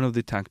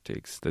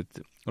tactics that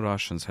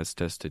Russians has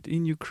tested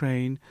in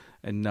Ukraine,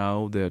 and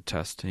now they're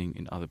testing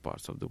in other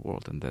parts of the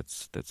world, and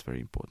that's very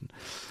important.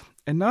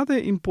 Another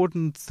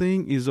important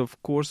thing is,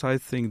 of course, I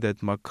think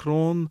that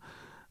Macron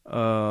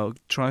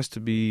tries to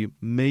be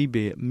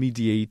maybe a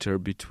mediator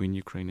between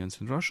Ukrainians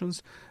and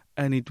Russians,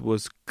 and it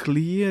was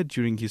clear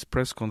during his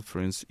press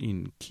conference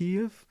in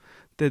Kiev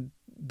that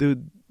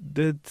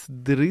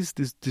there is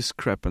this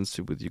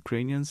discrepancy with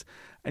Ukrainians,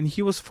 and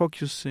he was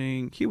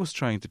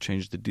trying to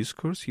change the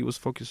discourse. He was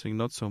focusing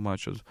not so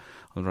much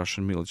on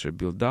Russian military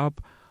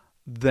build-up,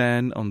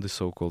 than on the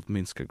so-called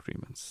Minsk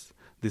agreements,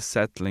 the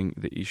settling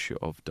the issue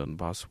of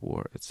Donbass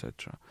war,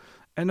 etc.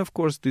 And of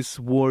course, this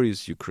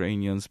worries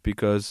Ukrainians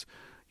because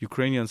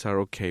Ukrainians are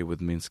okay with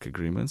Minsk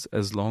agreements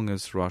as long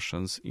as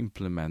Russians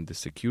implement the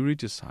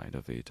security side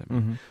of it. I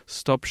mean,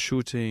 stop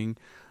shooting,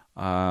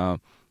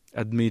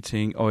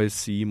 admitting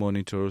OSCE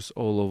monitors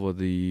all over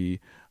the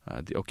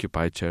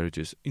occupied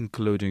territories,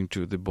 including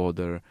to the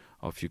border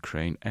of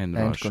Ukraine and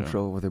Russia. And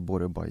control over the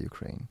border by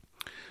Ukraine.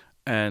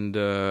 And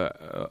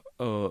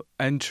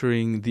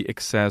entering the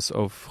access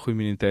of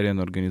humanitarian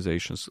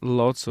organizations,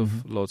 lots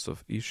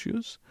of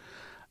issues.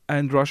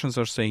 And Russians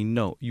are saying,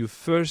 no, you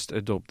first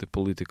adopt the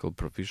political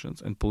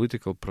provisions, and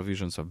political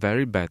provisions are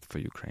very bad for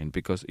Ukraine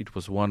because it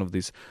was one of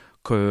these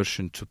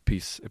coercion to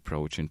peace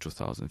approach in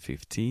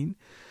 2015,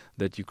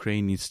 that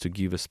Ukraine needs to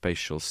give a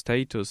special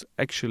status,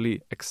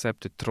 actually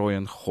accept a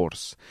Trojan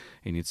horse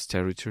in its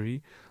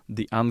territory,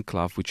 the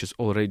enclave, which is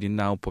already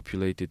now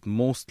populated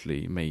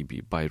mostly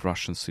maybe by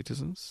Russian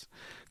citizens,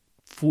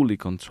 fully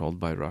controlled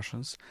by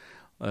Russians,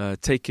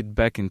 take it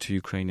back into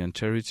Ukrainian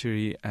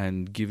territory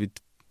and give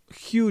it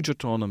huge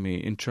autonomy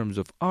in terms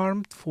of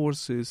armed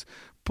forces,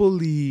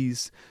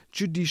 police,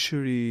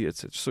 judiciary,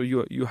 etc. So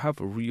you have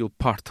a real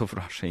part of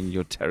Russia in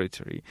your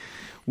territory,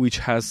 which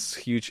has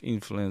huge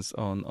influence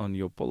on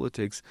your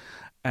politics.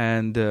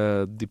 And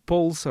the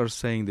polls are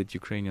saying that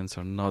Ukrainians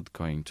are not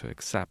going to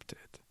accept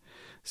it.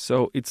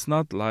 So it's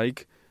not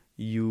like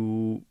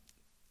you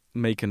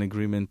make an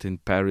agreement in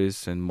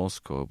Paris and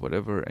Moscow or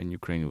whatever, and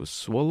Ukraine will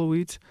swallow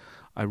it.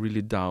 I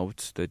really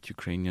doubt that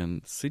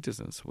Ukrainian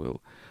citizens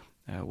will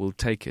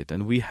take it,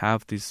 and we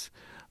have this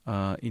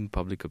in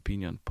public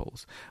opinion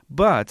polls.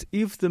 But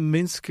if the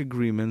Minsk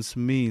agreements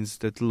means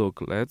that,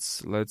 look,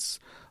 let's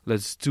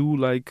do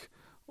like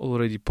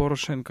already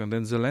Poroshenko and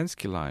then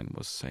Zelensky line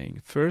was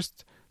saying,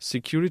 first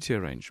security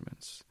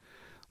arrangements,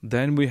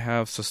 then we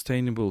have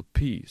sustainable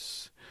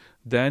peace,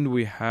 then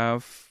we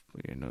have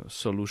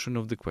solution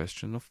of the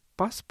question of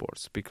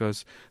passports,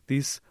 because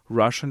this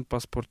Russian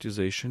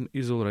passportization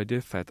is already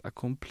a fait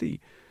accompli.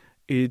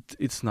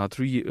 It's not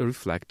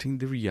reflecting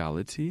the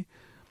reality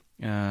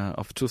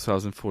of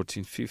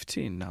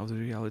 2014-15. Now the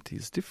reality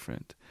is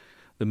different.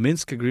 The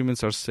Minsk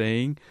agreements are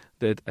saying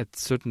that at a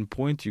certain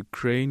point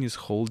Ukraine is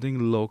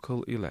holding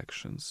local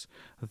elections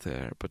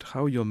there. But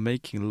how you're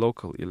making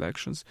local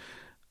elections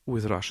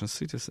with Russian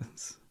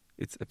citizens?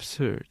 It's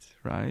absurd,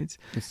 right?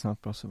 It's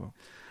not possible.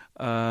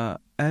 So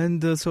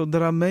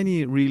there are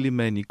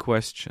many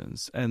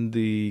questions. And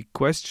the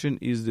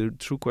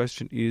true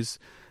question is,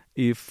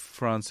 if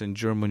France and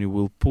Germany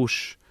will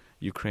push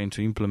Ukraine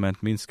to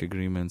implement Minsk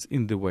agreements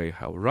in the way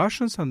how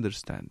Russians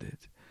understand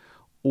it,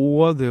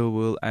 or they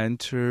will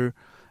enter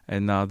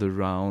another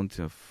round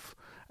of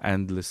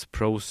endless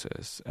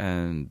process.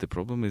 And the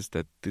problem is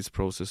that this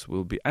process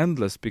will be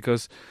endless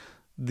because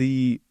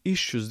the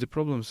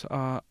problems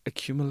are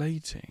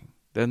accumulating.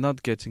 They're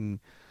not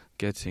getting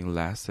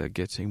less, they're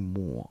getting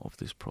more of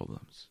these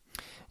problems.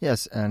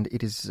 Yes, and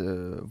it is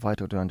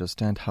vital to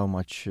understand how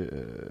much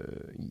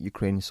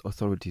Ukraine's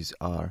authorities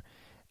are,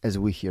 as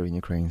we here in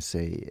Ukraine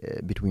say,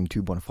 between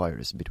two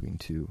bonfires, between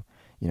two,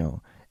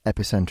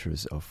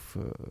 epicenters of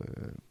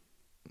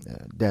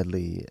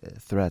deadly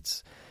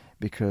threats.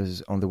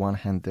 Because on the one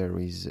hand, there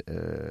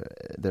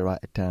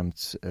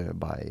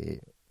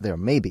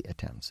may be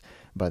attempts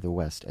by the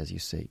West, as you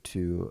say,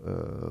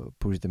 to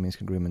push the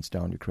Minsk agreements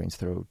down Ukraine's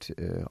throat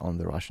on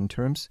the Russian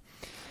terms.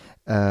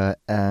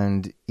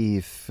 And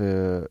if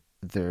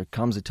there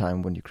comes a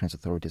time when Ukraine's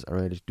authorities are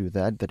ready to do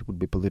that, that would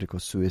be political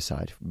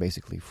suicide,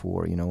 basically,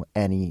 for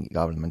any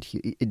government.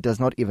 It does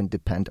not even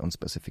depend on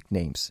specific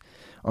names,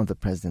 on the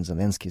President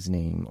Zelensky's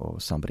name or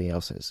somebody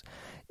else's.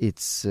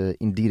 It's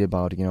indeed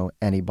about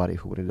anybody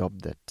who would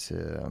adopt that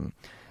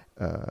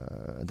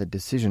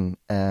decision,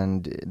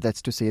 and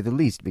that's to say the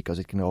least, because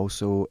it can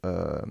also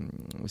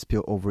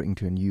spill over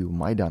into a new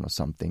Maidan or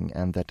something,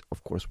 and that,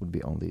 of course, would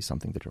be only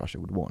something that Russia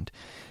would want.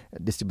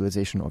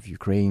 Destabilization of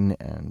Ukraine,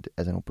 and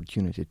as an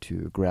opportunity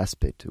to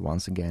grasp it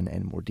once again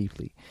and more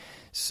deeply.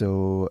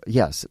 So,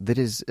 yes, that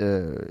is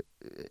a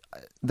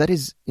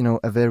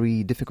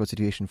very difficult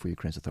situation for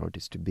Ukraine's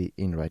authorities to be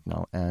in right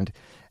now, and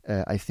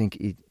I think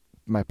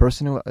my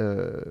personal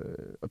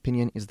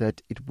opinion is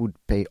that it would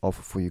pay off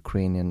for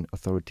Ukrainian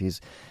authorities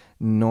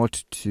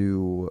not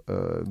to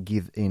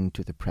give in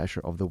to the pressure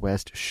of the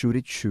West should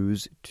it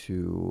choose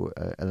to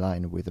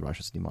align with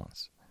Russia's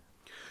demands.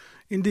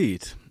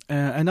 Indeed.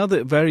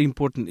 Another very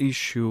important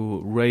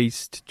issue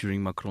raised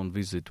during Macron's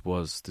visit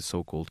was the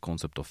so-called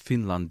concept of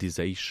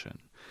Finlandization,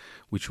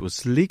 which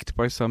was leaked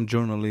by some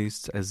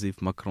journalists as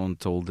if Macron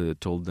told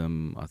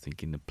them, I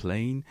think, in a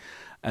plane.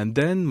 And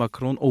then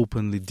Macron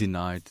openly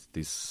denied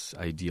this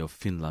idea of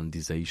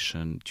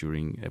Finlandization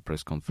during a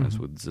press conference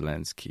with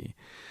Zelensky.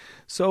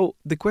 So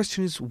the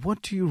question is,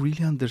 what do you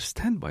really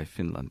understand by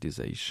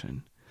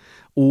Finlandization?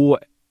 Or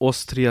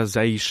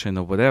Austriazation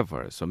or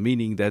whatever. So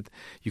meaning that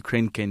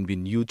Ukraine can be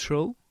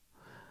neutral,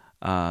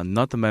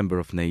 not a member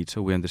of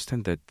NATO. We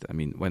understand that, I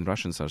mean, when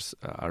Russians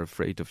are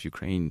afraid of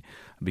Ukraine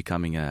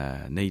becoming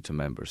a NATO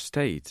member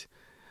state,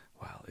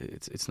 well,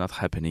 it's not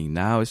happening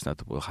now. It's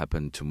not will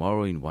happen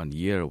tomorrow, in 1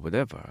 year or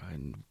whatever.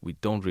 And we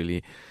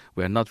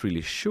are not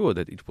really sure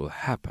that it will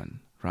happen,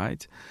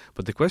 right?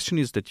 But the question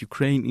is that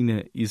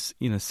Ukraine is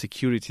in a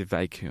security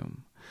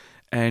vacuum.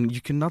 And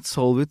you cannot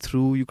solve it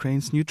through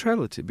Ukraine's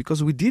neutrality,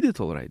 because we did it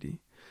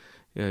already.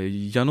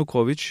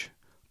 Yanukovych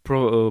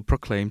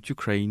proclaimed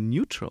Ukraine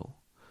neutral,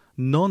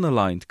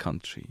 non-aligned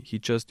country. He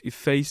just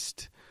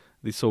effaced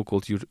the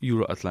so-called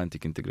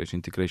Euro-Atlantic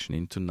integration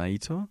into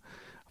NATO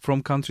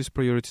from countries'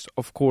 priorities,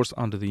 of course,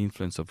 under the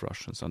influence of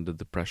Russians, under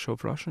the pressure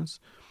of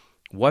Russians.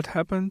 What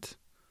happened?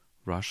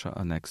 Russia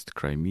annexed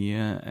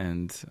Crimea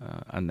and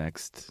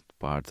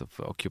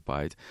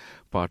occupied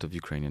part of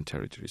Ukrainian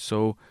territory.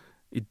 So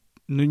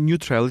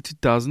neutrality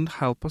doesn't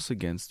help us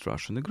against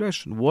Russian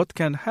aggression. What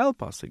can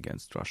help us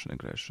against Russian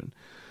aggression?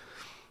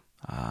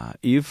 I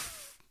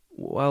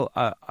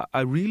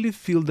really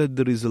feel that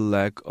there is a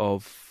lack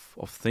of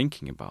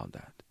thinking about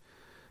that.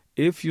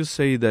 If you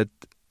say that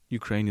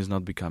Ukraine is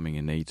not becoming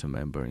a NATO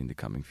member in the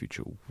coming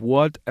future,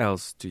 what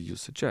else do you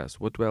suggest?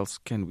 What else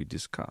can we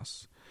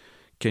discuss?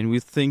 Can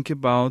we think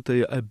about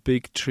a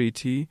big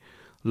treaty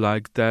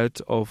like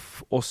that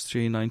of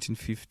Austria in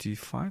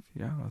 1955?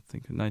 Yeah, I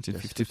think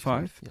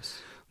 1955.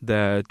 Yes.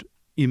 That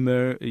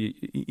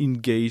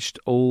engaged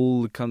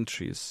all the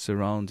countries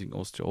surrounding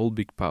Austria, all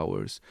big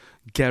powers,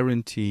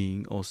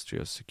 guaranteeing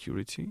Austria's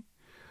security.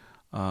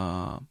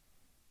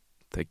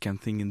 They can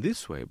think in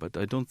this way, but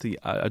I don't see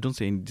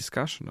any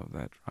discussion of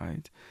that,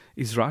 right?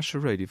 Is Russia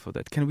ready for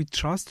that? Can we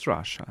trust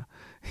Russia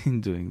in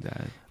doing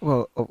that?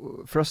 Well,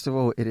 first of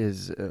all, it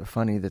is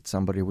funny that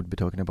somebody would be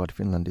talking about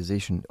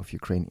Finlandization of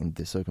Ukraine in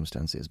these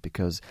circumstances,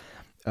 because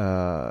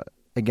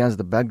against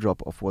the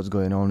backdrop of what's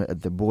going on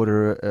at the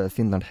border,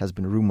 Finland has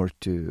been rumored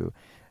to,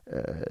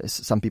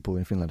 some people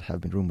in Finland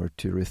have been rumored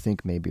to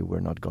rethink maybe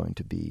we're not going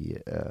to be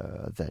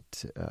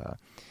that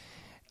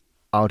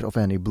out of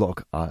any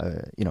bloc,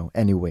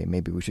 anyway,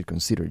 maybe we should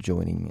consider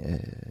joining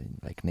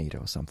like NATO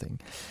or something.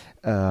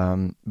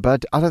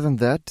 But other than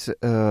that,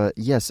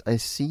 yes, I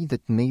see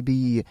that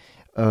maybe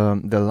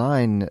the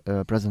line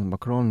President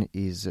Macron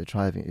is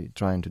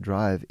trying to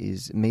drive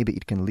is maybe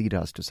it can lead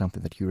us to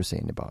something that you were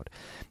saying about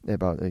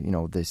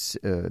this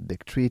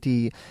big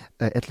treaty.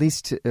 At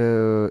least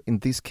in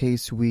this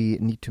case, we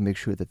need to make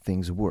sure that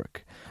things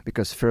work,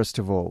 because first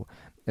of all,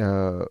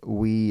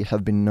 we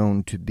have been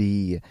known to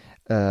be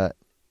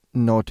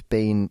not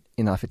paying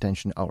enough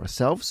attention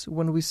ourselves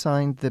when we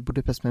signed the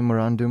Budapest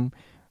Memorandum.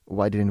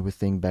 Why didn't we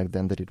think back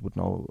then that it would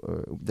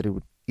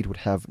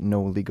have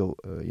no legal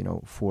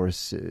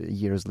force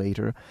years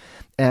later?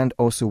 And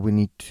also we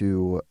need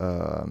to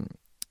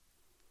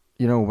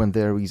when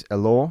there is a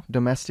law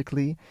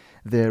domestically,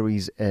 there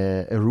is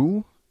a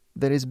rule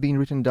that is being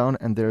written down,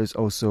 and there is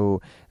also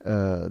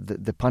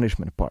the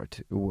punishment part,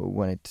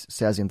 when it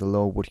says in the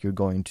law how you're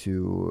going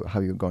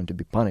to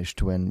be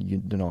punished when you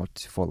do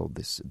not follow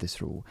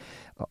this rule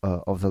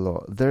of the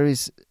law.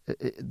 This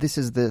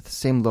is the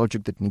same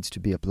logic that needs to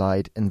be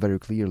applied, and very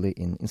clearly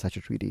in such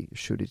a treaty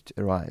should it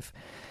arrive.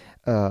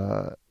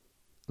 There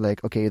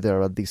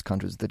are these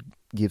countries that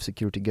give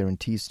security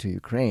guarantees to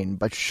Ukraine,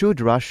 but should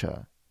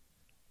Russia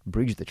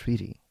breach the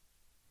treaty?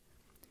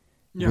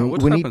 Yeah,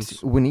 what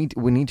happens? We need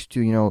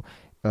to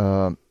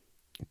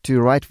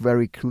to write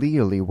very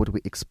clearly what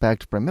we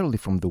expect primarily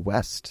from the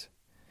West,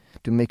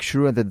 to make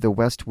sure that the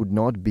West would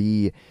not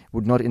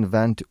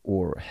invent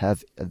or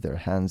have at their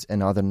hands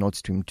another Nord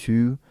Stream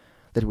 2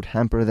 that would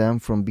hamper them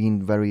from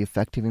being very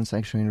effective in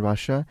sanctioning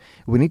Russia.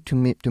 We need to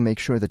make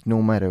sure that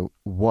no matter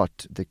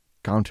what, the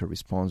counter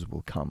response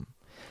will come.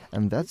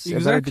 And that's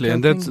exactly,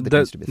 and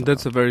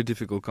that's a very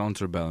difficult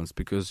counterbalance,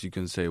 because you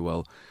can say,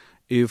 well,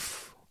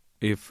 if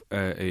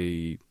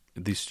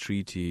this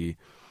treaty,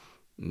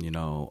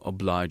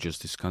 obliges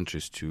these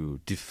countries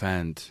to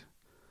defend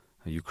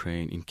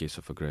Ukraine in case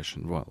of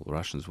aggression, well,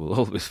 Russians will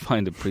always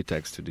find a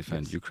pretext to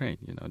defend Ukraine.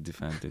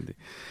 Defend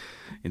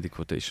in the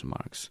quotation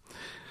marks.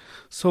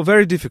 So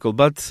very difficult,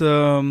 but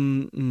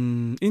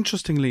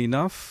interestingly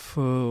enough,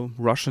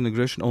 Russian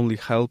aggression only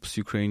helps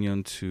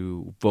Ukrainians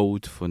to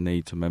vote for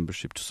NATO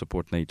membership, to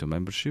support NATO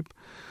membership.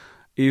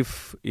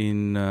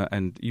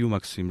 And you,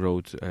 Maxim,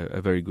 wrote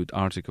a very good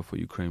article for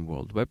Ukraine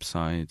World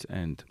website,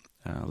 and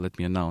let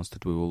me announce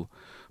that we will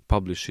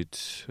publish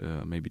it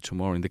maybe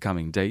tomorrow, in the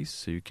coming days,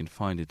 so you can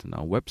find it on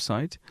our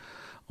website,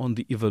 on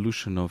the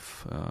evolution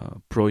of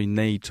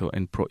pro-NATO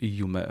and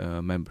pro-EU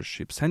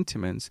membership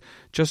sentiments.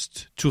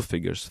 Just two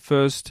figures.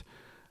 First,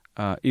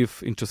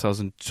 If in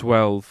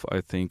 2012,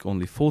 I think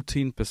only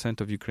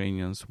 14% of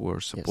Ukrainians were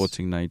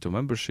supporting NATO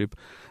membership,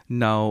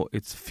 now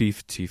it's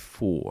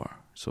 54%.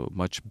 So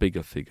much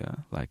bigger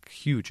figure, like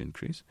huge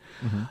increase.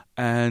 Mm-hmm.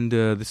 And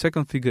the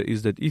second figure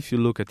is that if you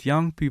look at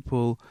young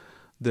people,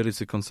 there is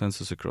a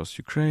consensus across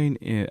Ukraine,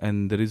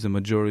 and there is a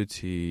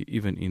majority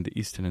even in the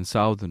eastern and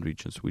southern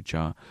regions, which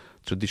are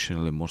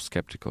traditionally more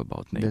skeptical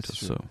about NATO. That's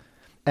true.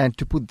 And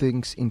to put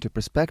things into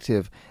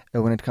perspective,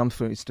 when it comes,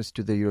 for instance,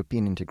 to the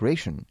European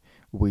integration,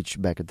 which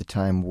back at the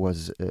time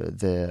was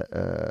the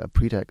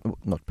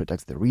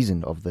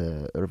reason of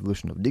the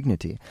Revolution of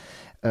Dignity,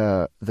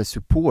 the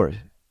support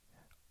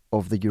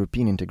of the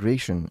European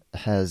integration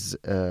has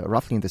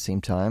roughly in the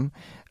same time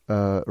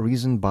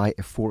risen by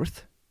a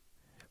fourth,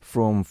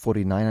 from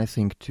 49, I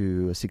think,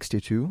 to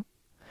 62.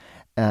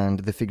 And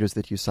the figures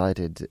that you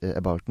cited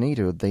about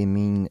NATO, they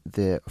mean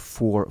the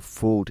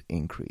fourfold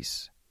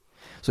increase.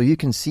 So you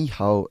can see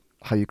how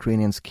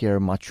Ukrainians care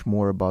much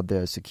more about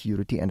their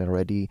security and are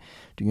ready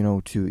to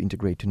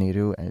integrate to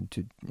NATO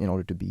and in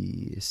order to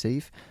be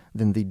safe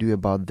than they do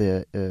about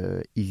the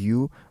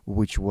EU,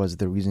 which was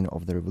the reason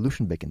of the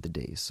revolution back in the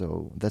day.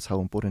 So that's how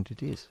important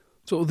it is.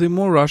 So the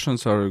more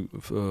Russians are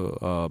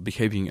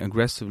behaving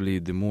aggressively,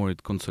 the more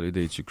it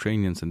consolidates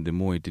Ukrainians and the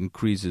more it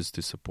increases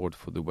the support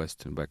for the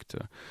Western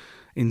vector.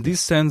 In this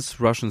sense,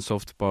 Russian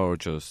soft power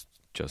just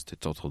a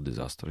total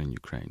disaster in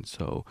Ukraine.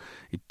 So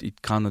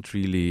it cannot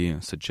really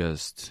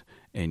suggest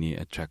any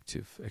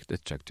attractive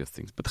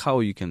things. But how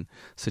you can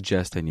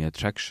suggest any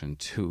attraction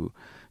to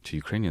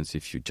Ukrainians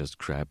if you just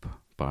grab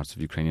parts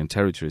of Ukrainian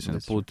territories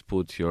and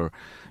put your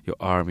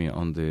army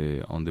on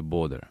the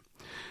border?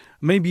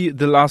 Maybe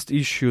the last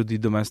issue, the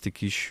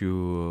domestic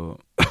issue,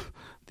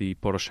 the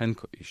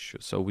Poroshenko issue.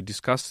 So we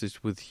discussed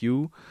it with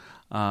you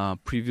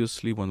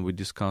previously when we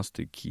discussed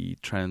the key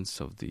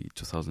trends of the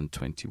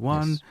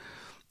 2021. Yes.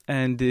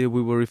 And we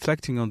were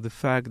reflecting on the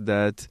fact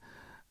that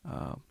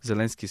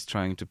Zelensky is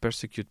trying to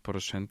persecute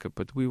Poroshenko,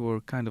 but we were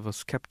kind of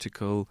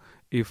skeptical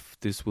if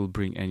this will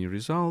bring any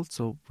result.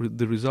 So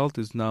the result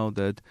is now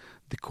that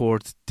the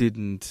court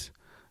didn't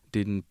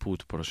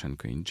put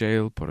Poroshenko in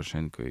jail.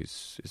 Poroshenko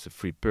is a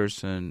free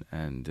person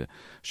and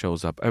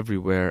shows up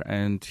everywhere,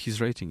 and his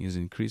rating is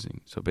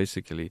increasing. So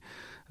basically,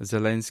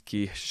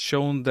 Zelensky has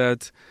shown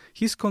that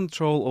his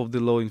control of the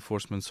law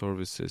enforcement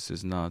services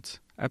is not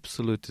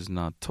absolute, is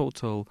not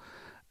total,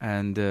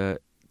 and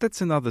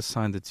that's another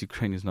sign that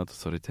Ukraine is not an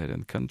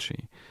authoritarian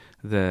country,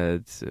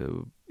 that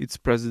its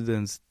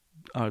presidents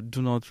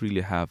do not really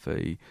have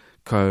a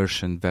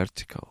coercion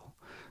vertical.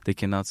 They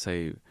cannot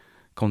say,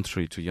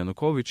 contrary to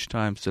Yanukovych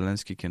times,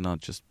 Zelensky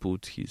cannot just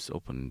put his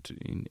opponent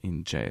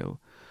in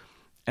jail.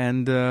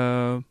 And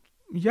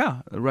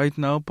right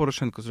now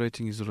Poroshenko's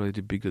rating is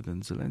already bigger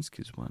than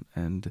Zelensky's one,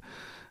 and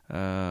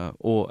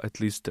or at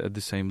least at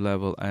the same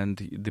level.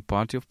 And the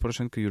party of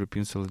Poroshenko,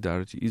 European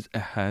Solidarity, is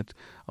ahead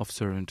of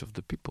Servant of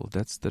the People.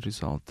 That's the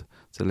result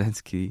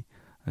Zelensky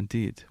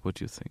did. What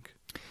do you think?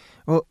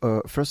 Well,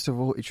 first of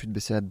all, it should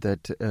be said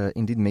that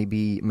indeed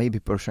maybe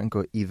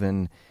Poroshenko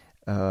even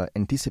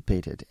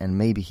anticipated, and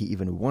maybe he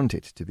even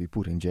wanted to be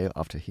put in jail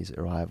after his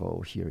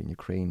arrival here in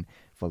Ukraine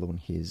following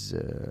his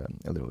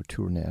little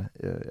tournée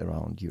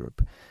around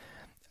Europe.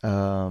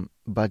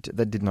 But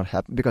that did not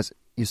happen because,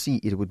 you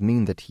see, it would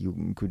mean that he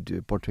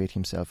could portray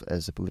himself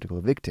as a political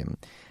victim,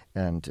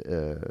 and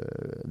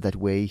that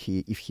way,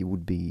 if he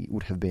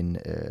would have been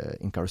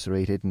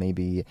incarcerated,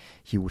 maybe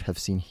he would have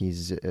seen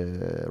his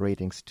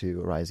ratings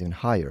to rise even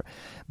higher.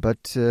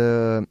 But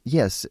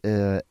yes,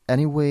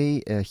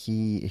 anyway,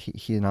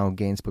 he now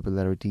gains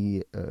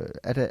popularity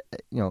at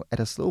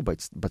a slow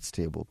but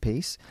stable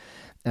pace,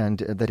 and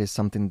that is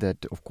something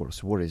that, of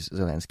course, worries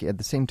Zelensky. At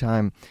the same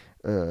time,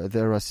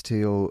 there are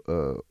still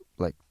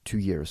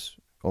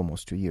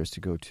almost 2 years to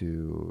go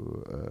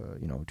to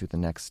the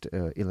next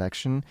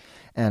election,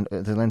 and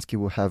Zelensky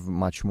will have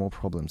much more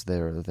problems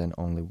there than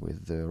only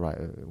with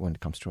when it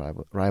comes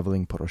to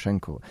rivaling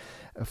Poroshenko.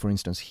 For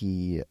instance,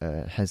 he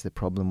has the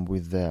problem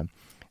with the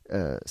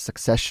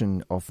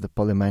succession of the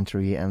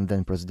parliamentary and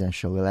then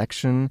presidential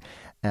election,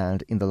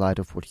 and in the light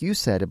of what you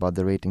said about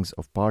the ratings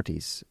of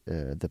parties,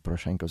 the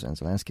Poroshenko's and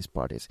Zelensky's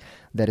parties,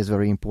 that is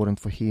very important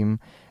for him,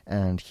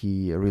 and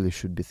he really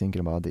should be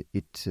thinking about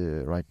it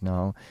right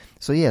now.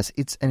 So yes,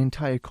 it's an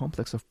entire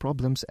complex of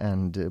problems,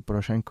 and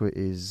Poroshenko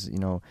is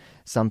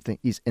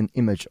an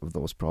image of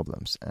those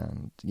problems,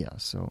 and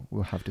so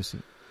we'll have to see.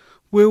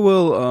 We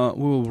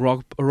will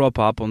wrap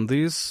up on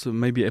this.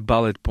 Maybe a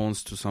bullet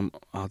points to some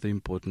other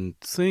important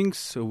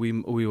things. We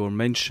were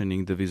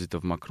mentioning the visit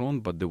of Macron,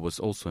 but there was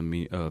also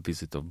a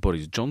visit of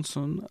Boris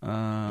Johnson,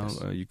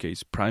 yes.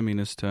 UK's Prime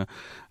Minister,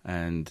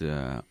 and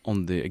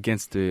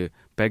against the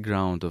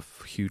background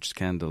of huge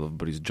scandal of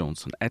Boris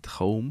Johnson at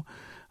home,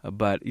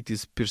 but it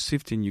is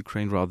perceived in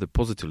Ukraine rather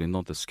positively,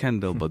 not a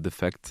scandal, but the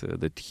fact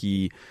that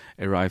he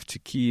arrived to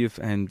Kiev,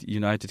 and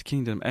United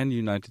Kingdom and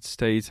United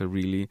States are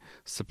really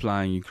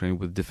supplying Ukraine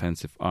with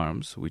defensive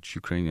arms, which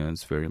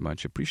Ukrainians very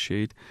much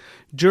appreciate.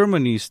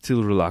 Germany is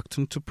still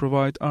reluctant to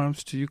provide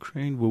arms to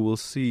Ukraine. We will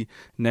see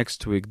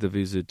next week the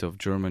visit of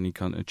Germany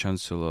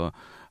Chancellor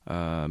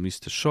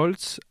Mr.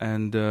 Scholz,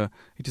 and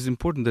it is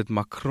important that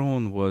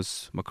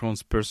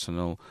Macron's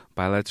personal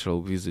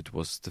bilateral visit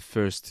was the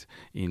first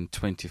in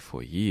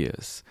 24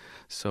 years.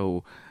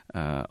 So,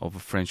 of a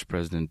French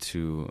president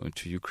to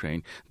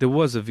Ukraine. There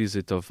was a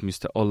visit of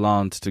Mr.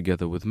 Hollande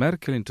together with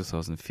Merkel in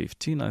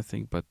 2015, I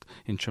think, but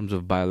in terms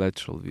of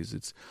bilateral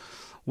visits,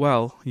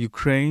 well,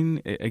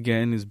 Ukraine,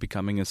 again, is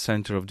becoming a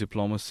center of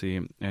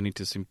diplomacy, and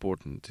it is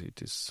important.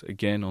 It is,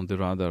 again, on the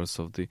radars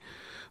of the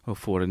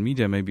foreign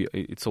media. Maybe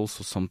it's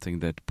also something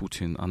that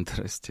Putin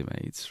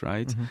underestimates,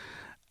 right? Mm-hmm.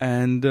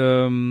 And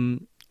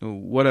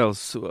what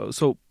else?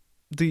 So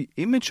the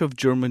image of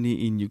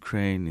Germany in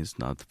Ukraine is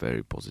not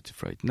very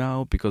positive right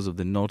now because of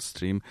the Nord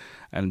Stream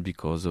and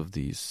because of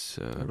this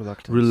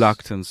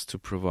reluctance to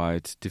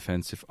provide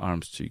defensive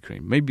arms to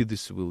Ukraine. Maybe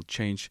this will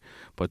change,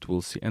 but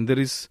we'll see. And there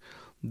is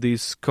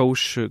this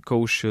cautious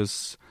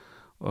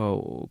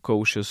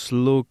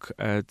look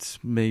at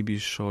maybe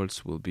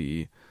Scholz will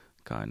be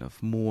kind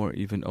of more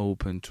even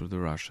open to the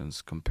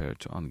Russians compared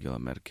to Angela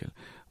Merkel.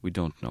 We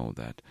don't know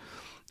that.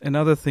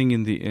 Another thing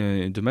in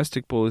the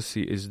domestic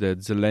policy is that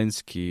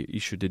Zelensky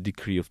issued a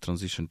decree of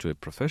transition to a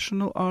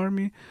professional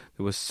army.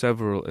 There were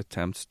several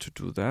attempts to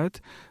do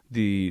that.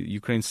 The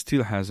Ukraine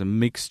still has a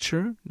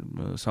mixture,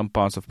 some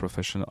parts of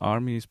professional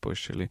army,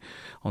 especially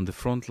on the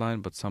front line,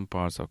 but some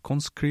parts are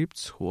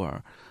conscripts who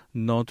are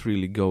not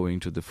really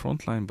going to the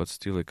front line, but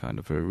still a kind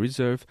of a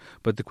reserve.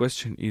 But the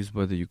question is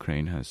whether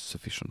Ukraine has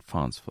sufficient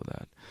funds for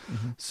that.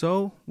 Mm-hmm.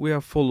 So we are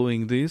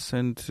following this,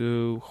 and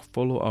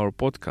follow our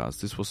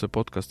podcast. This was a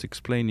podcast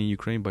explaining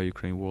Ukraine by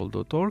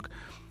ukraineworld.org,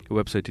 a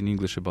website in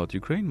English about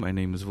Ukraine. My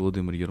name is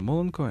Volodymyr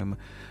Yermolenko. I'm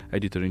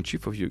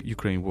editor-in-chief of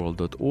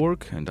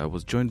ukraineworld.org, and I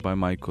was joined by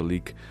my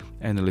colleague,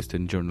 analyst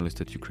and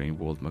journalist at Ukraine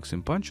World,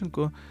 Maxim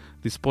Panchenko.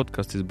 This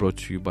podcast is brought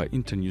to you by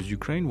Internews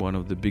Ukraine, one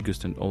of the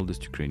biggest and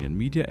oldest Ukrainian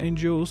media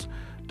NGOs.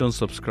 Don't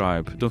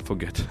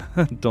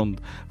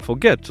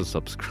forget to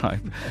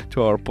subscribe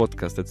to our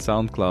podcast at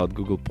SoundCloud,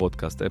 Google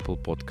Podcast, Apple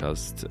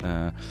Podcast,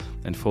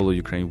 and follow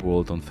Ukraine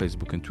World on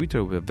Facebook and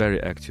Twitter. We're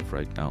very active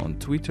right now on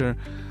Twitter.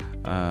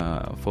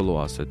 Follow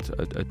us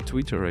at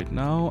Twitter right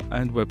now,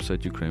 and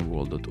website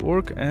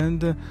ukraineworld.org.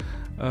 And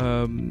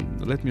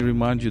let me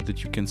remind you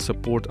that you can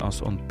support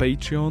us on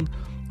Patreon,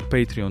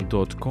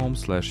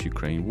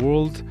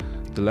 patreon.com/UkraineWorld.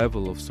 The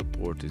level of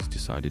support is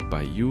decided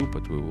by you,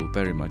 but we will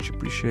very much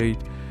appreciate.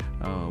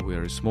 We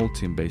are a small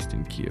team based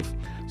in Kiev.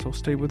 So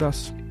stay with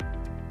us.